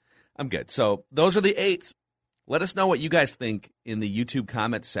 I'm good. So those are the 8. Let us know what you guys think in the YouTube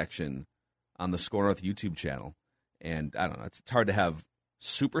comments section on the Score North YouTube channel. And I don't know, it's hard to have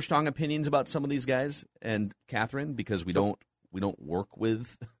super strong opinions about some of these guys and Catherine because we don't work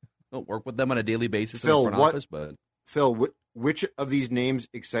with them on a daily basis in the front office. But Phil, which of these names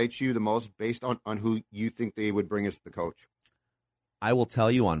excites you the most based on who you think they would bring as the coach? I will tell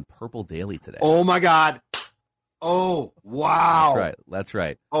you on Purple Daily today. Oh, my God. Oh, wow. That's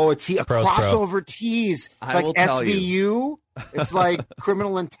right. Oh, it's a crossover tease. It's I will tell SVU. It's like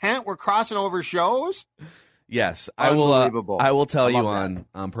Criminal Intent. We're crossing over shows. Yes, I will tell you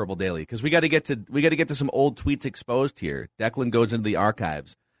on Purple Daily because we got to get to some old tweets exposed here. Declan goes into the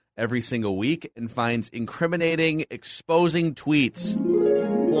archives every single week and finds incriminating, exposing tweets.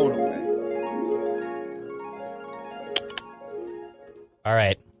 Blown away. All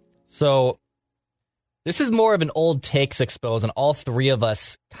right. So this is more of an old takes expose, and all three of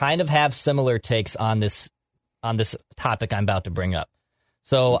us kind of have similar takes on this topic I'm about to bring up.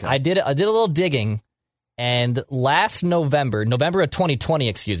 So I did a little digging, and last November of 2020,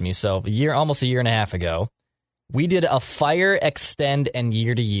 excuse me, so almost a year and a half ago, we did a fire, extend, and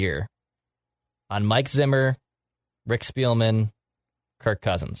year to year on Mike Zimmer, Rick Spielman, Kirk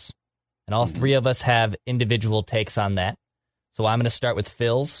Cousins. And all three of us have individual takes on that. So I'm going to start with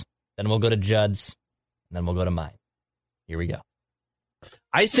Phil's, then we'll go to Judd's, and then we'll go to mine. Here we go.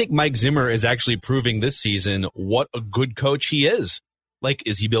 I think Mike Zimmer is actually proving this season what a good coach he is. Like,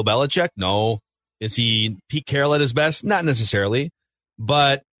 is he Bill Belichick? No. Is he Pete Carroll at his best? Not necessarily.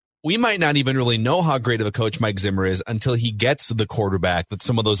 But we might not even really know how great of a coach Mike Zimmer is until he gets to the quarterback that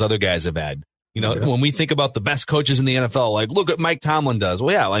some of those other guys have had. You know, when we think about the best coaches in the NFL, like, look what Mike Tomlin does.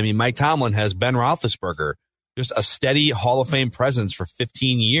 Well, yeah, I mean, Mike Tomlin has Ben Roethlisberger, just a steady Hall of Fame presence for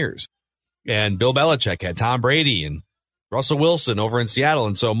 15 years. And Bill Belichick had Tom Brady and Russell Wilson over in Seattle.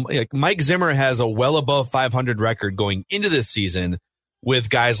 And so Mike Zimmer has a well above 500 record going into this season with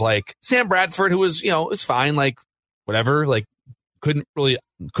guys like Sam Bradford, who was, is fine, like whatever, like couldn't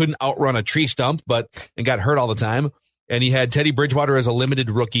outrun a tree stump, and got hurt all the time. And he had Teddy Bridgewater as a limited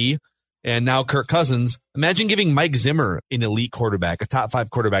rookie. And now Kirk Cousins. Imagine giving Mike Zimmer an elite quarterback, a top 5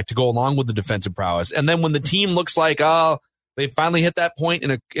 quarterback to go along with the defensive prowess. And then when the team looks like, they finally hit that point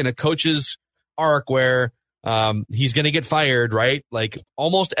in a coach's arc where he's going to get fired, right? Like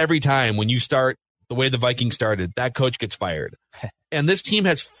almost every time when you start the way the Vikings started, that coach gets fired. And this team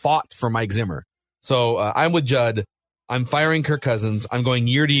has fought for Mike Zimmer. So I'm with Judd. I'm firing Kirk Cousins. I'm going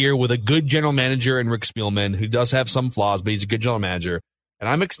year to year with a good general manager in Rick Spielman, who does have some flaws, but he's a good general manager. And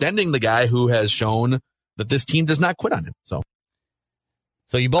I'm extending the guy who has shown that this team does not quit on him. So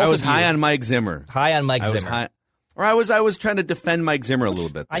you both. I was high on Mike Zimmer. I was trying to defend Mike Zimmer a little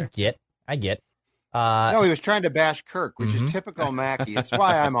bit there. I get. No, he was trying to bash Kirk, which is typical Mackey. That's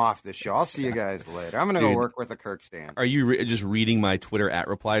why I'm off this show. I'll see you guys later. I'm going to go work with a Kirk stand. Are you just reading my Twitter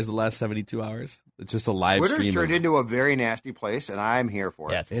 @replies the last 72 hours? It's just a live Twitter's stream. Twitter's turned into a very nasty place, and I'm here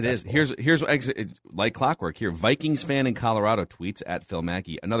for it. It is. Here's like clockwork here. Vikings fan in Colorado tweets @Phil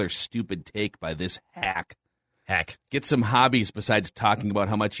Mackey. Another stupid take by this hack. Get some hobbies besides talking about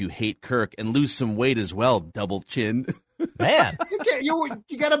how much you hate Kirk and lose some weight as well, double chin. Man. You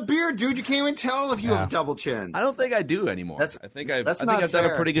got a beard, dude. You can't even tell if you have a double chin. I don't think I do anymore. I think I've done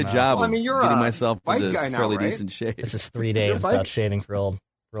a pretty good No. job Well, I mean, you're getting a myself to bike this guy now, fairly right? decent shape. This is 3 days without shaving for old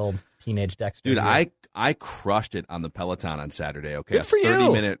teenage Dexter. Dude, here. I crushed it on the Peloton on Saturday. Okay, Good for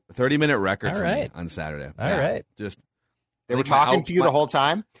you. 30-minute record All for right. me on Saturday. All right. Just They were talking to you the whole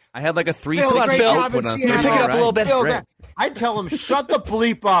time? I had like a 3 Phil, second great job output in on Seattle. Pick it up a little bit. Phil, I'd tell him, shut the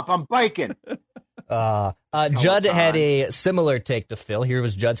bleep up. I'm biking. Judd had a similar take to Phil. Here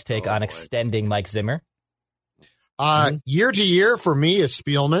was Judd's take on extending Mike Zimmer. Year to year for me is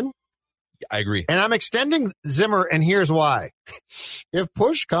Spielman. I agree. And I'm extending Zimmer, and here's why. If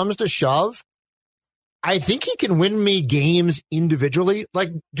push comes to shove, I think he can win me games individually.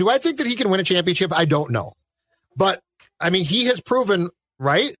 Like, do I think that he can win a championship? I don't know. But, I mean, he has proven,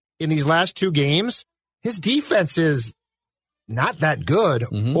 right, in these last 2 games, his defense is not that good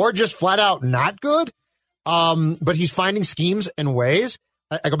or just flat out not good. But he's finding schemes and ways.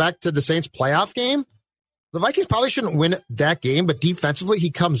 I go back to the Saints playoff game. The Vikings probably shouldn't win that game, but defensively, he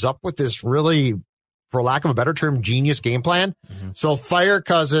comes up with this really, for lack of a better term, genius game plan. So fire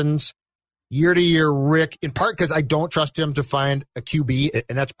Cousins, year to year Rick, in part because I don't trust him to find a QB,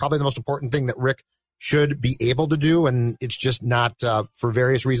 and that's probably the most important thing that Rick should be able to do, and it's just not, for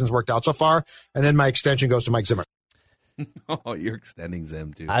various reasons, worked out so far. And then my extension goes to Mike Zimmer. Oh, you're extending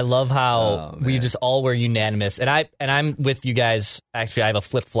Zim too. I love how we just all were unanimous, and I'm with you guys. Actually, I have a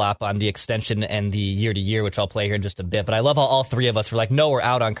flip flop on the extension and the year to year, which I'll play here in just a bit. But I love how all 3 of us were like, "No, we're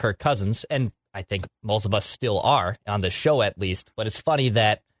out on Kirk Cousins," and I think most of us still are on the show at least. But it's funny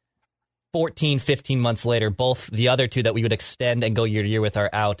that 14, 15 months later, both the other 2 that we would extend and go year to year with are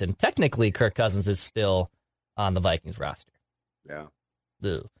out, and technically Kirk Cousins is still on the Vikings roster. Yeah.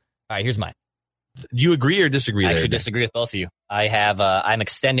 Ugh. All right, here's mine. Do you agree or disagree? I actually disagree with both of you. I'm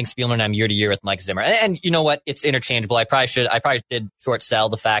extending Spielman and I'm year to year with Mike Zimmer. And you know what? It's interchangeable. I probably did short sell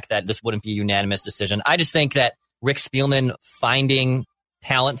the fact that this wouldn't be a unanimous decision. I just think that Rick Spielman finding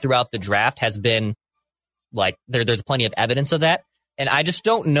talent throughout the draft has been like, there's plenty of evidence of that. And I just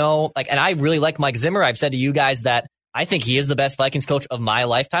don't know, and I really like Mike Zimmer. I've said to you guys that I think he is the best Vikings coach of my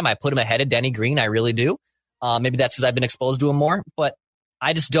lifetime. I put him ahead of Denny Green. I really do. Maybe that's because I've been exposed to him more, but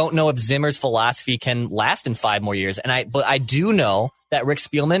I just don't know if Zimmer's philosophy can last in 5 more years. But I do know that Rick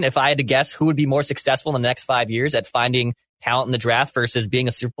Spielman, if I had to guess who would be more successful in the next 5 years at finding talent in the draft versus being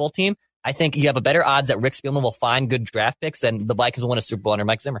a Super Bowl team, I think you have a better odds that Rick Spielman will find good draft picks than the Vikings will win a Super Bowl under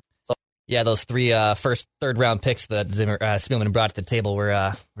Mike Zimmer. So, yeah, those 3 first, third round picks that Spielman brought to the table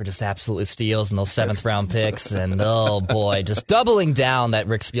were just absolutely steals, and those 7th round picks, and oh boy, just doubling down that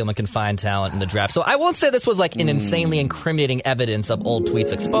Rick Spielman can find talent in the draft. So I won't say this was like an insanely incriminating evidence of old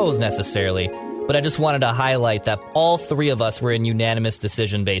tweets exposed necessarily, but I just wanted to highlight that all 3 of us were in unanimous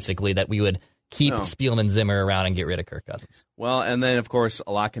decision basically that we would keep Spielman Zimmer around and get rid of Kirk Cousins. Well, and then, of course,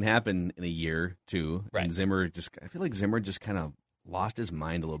 a lot can happen in a year, too. Right. And I feel like Zimmer just kind of lost his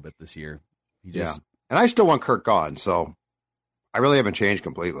mind a little bit this year. And I still want Kirk gone, so I really haven't changed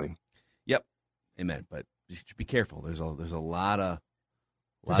completely. Yep. Amen. But you should be careful. There's a lot of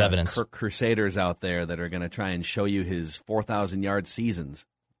evidence. Kirk Crusaders out there that are going to try and show you his 4,000-yard seasons.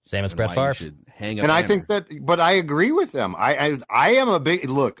 Same as Brett Favre. And I think but I agree with them. I am a big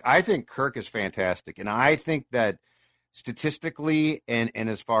look. I think Kirk is fantastic, and I think that statistically and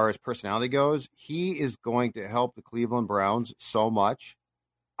as far as personality goes, he is going to help the Cleveland Browns so much.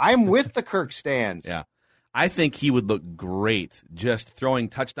 I'm with the Kirk stands. Yeah, I think he would look great just throwing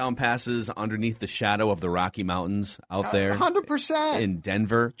touchdown passes underneath the shadow of the Rocky Mountains out there, 100% in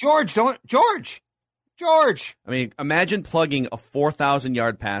Denver. George. I mean, imagine plugging a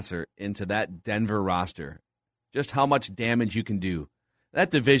 4,000-yard passer into that Denver roster. Just how much damage you can do.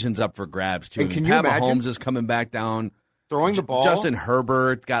 That division's up for grabs, too. And can you Pat imagine Mahomes is coming back down. Throwing the ball. Justin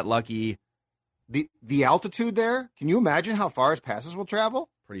Herbert got lucky. The altitude there, can you imagine how far his passes will travel?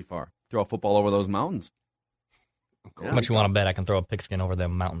 Pretty far. Throw a football over those mountains. How much you want to bet I can throw a pigskin over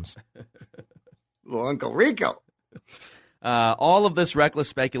them mountains? Little Uncle Rico. All of this reckless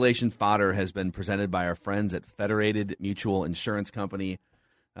speculation fodder has been presented by our friends at Federated Mutual Insurance Company.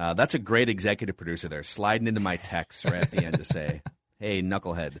 That's a great executive producer there, sliding into my texts right at the end to say, hey,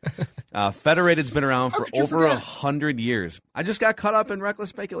 knucklehead. Federated's been around for over 100 years. I just got caught up in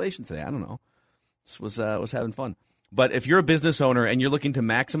reckless speculation today. I don't know. This was having fun. But if you're a business owner and you're looking to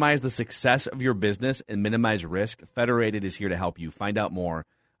maximize the success of your business and minimize risk, Federated is here to help you. Find out more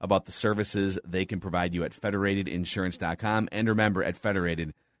about the services they can provide you at federatedinsurance.com. And remember, at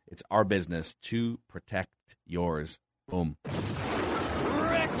Federated, it's our business to protect yours. Boom.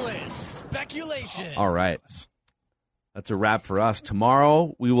 Reckless speculation. All right. That's a wrap for us.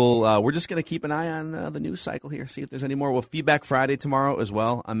 Tomorrow, we're just going to keep an eye on the news cycle here, see if there's any more. We'll Feedback Friday tomorrow as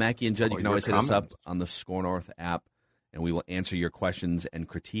well. I'm Mackie and Judd. You can always hit us up on the Score North app, and we will answer your questions and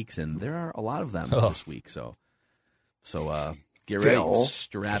critiques, and there are a lot of them this week. So get ready,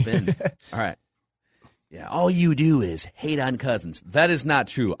 strap in. All right. Yeah, all you do is hate on Cousins. That is not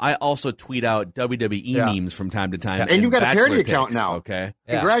true. I also tweet out WWE memes from time to time. And you've got a parody account now. Okay.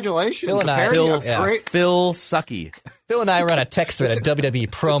 Yeah. Congratulations. Phil Sucky. Phil and I run a text thread at WWE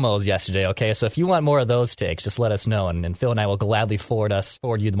promos yesterday, okay? So if you want more of those takes, just let us know, and Phil and I will gladly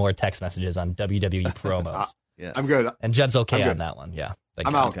forward you more text messages on WWE promos. Yes. I'm good. And Judd's okay on that one, yeah.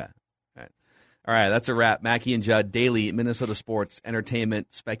 I'm out. Okay. All right, that's a wrap. Mackie and Judd, daily Minnesota sports,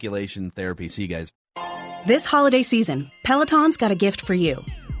 entertainment, speculation, therapy. See you guys. This holiday season, Peloton's got a gift for you.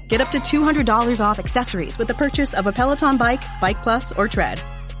 Get up to $200 off accessories with the purchase of a Peloton bike, Bike Plus, or Tread.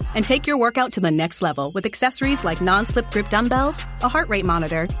 And take your workout to the next level with accessories like non-slip grip dumbbells, a heart rate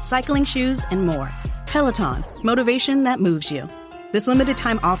monitor, cycling shoes, and more. Peloton, motivation that moves you. This limited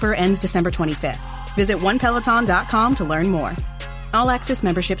time offer ends December 25th. Visit onepeloton.com to learn more. All access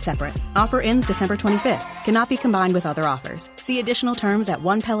membership separate. Offer ends December 25th. Cannot be combined with other offers. See additional terms at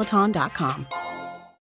onepeloton.com.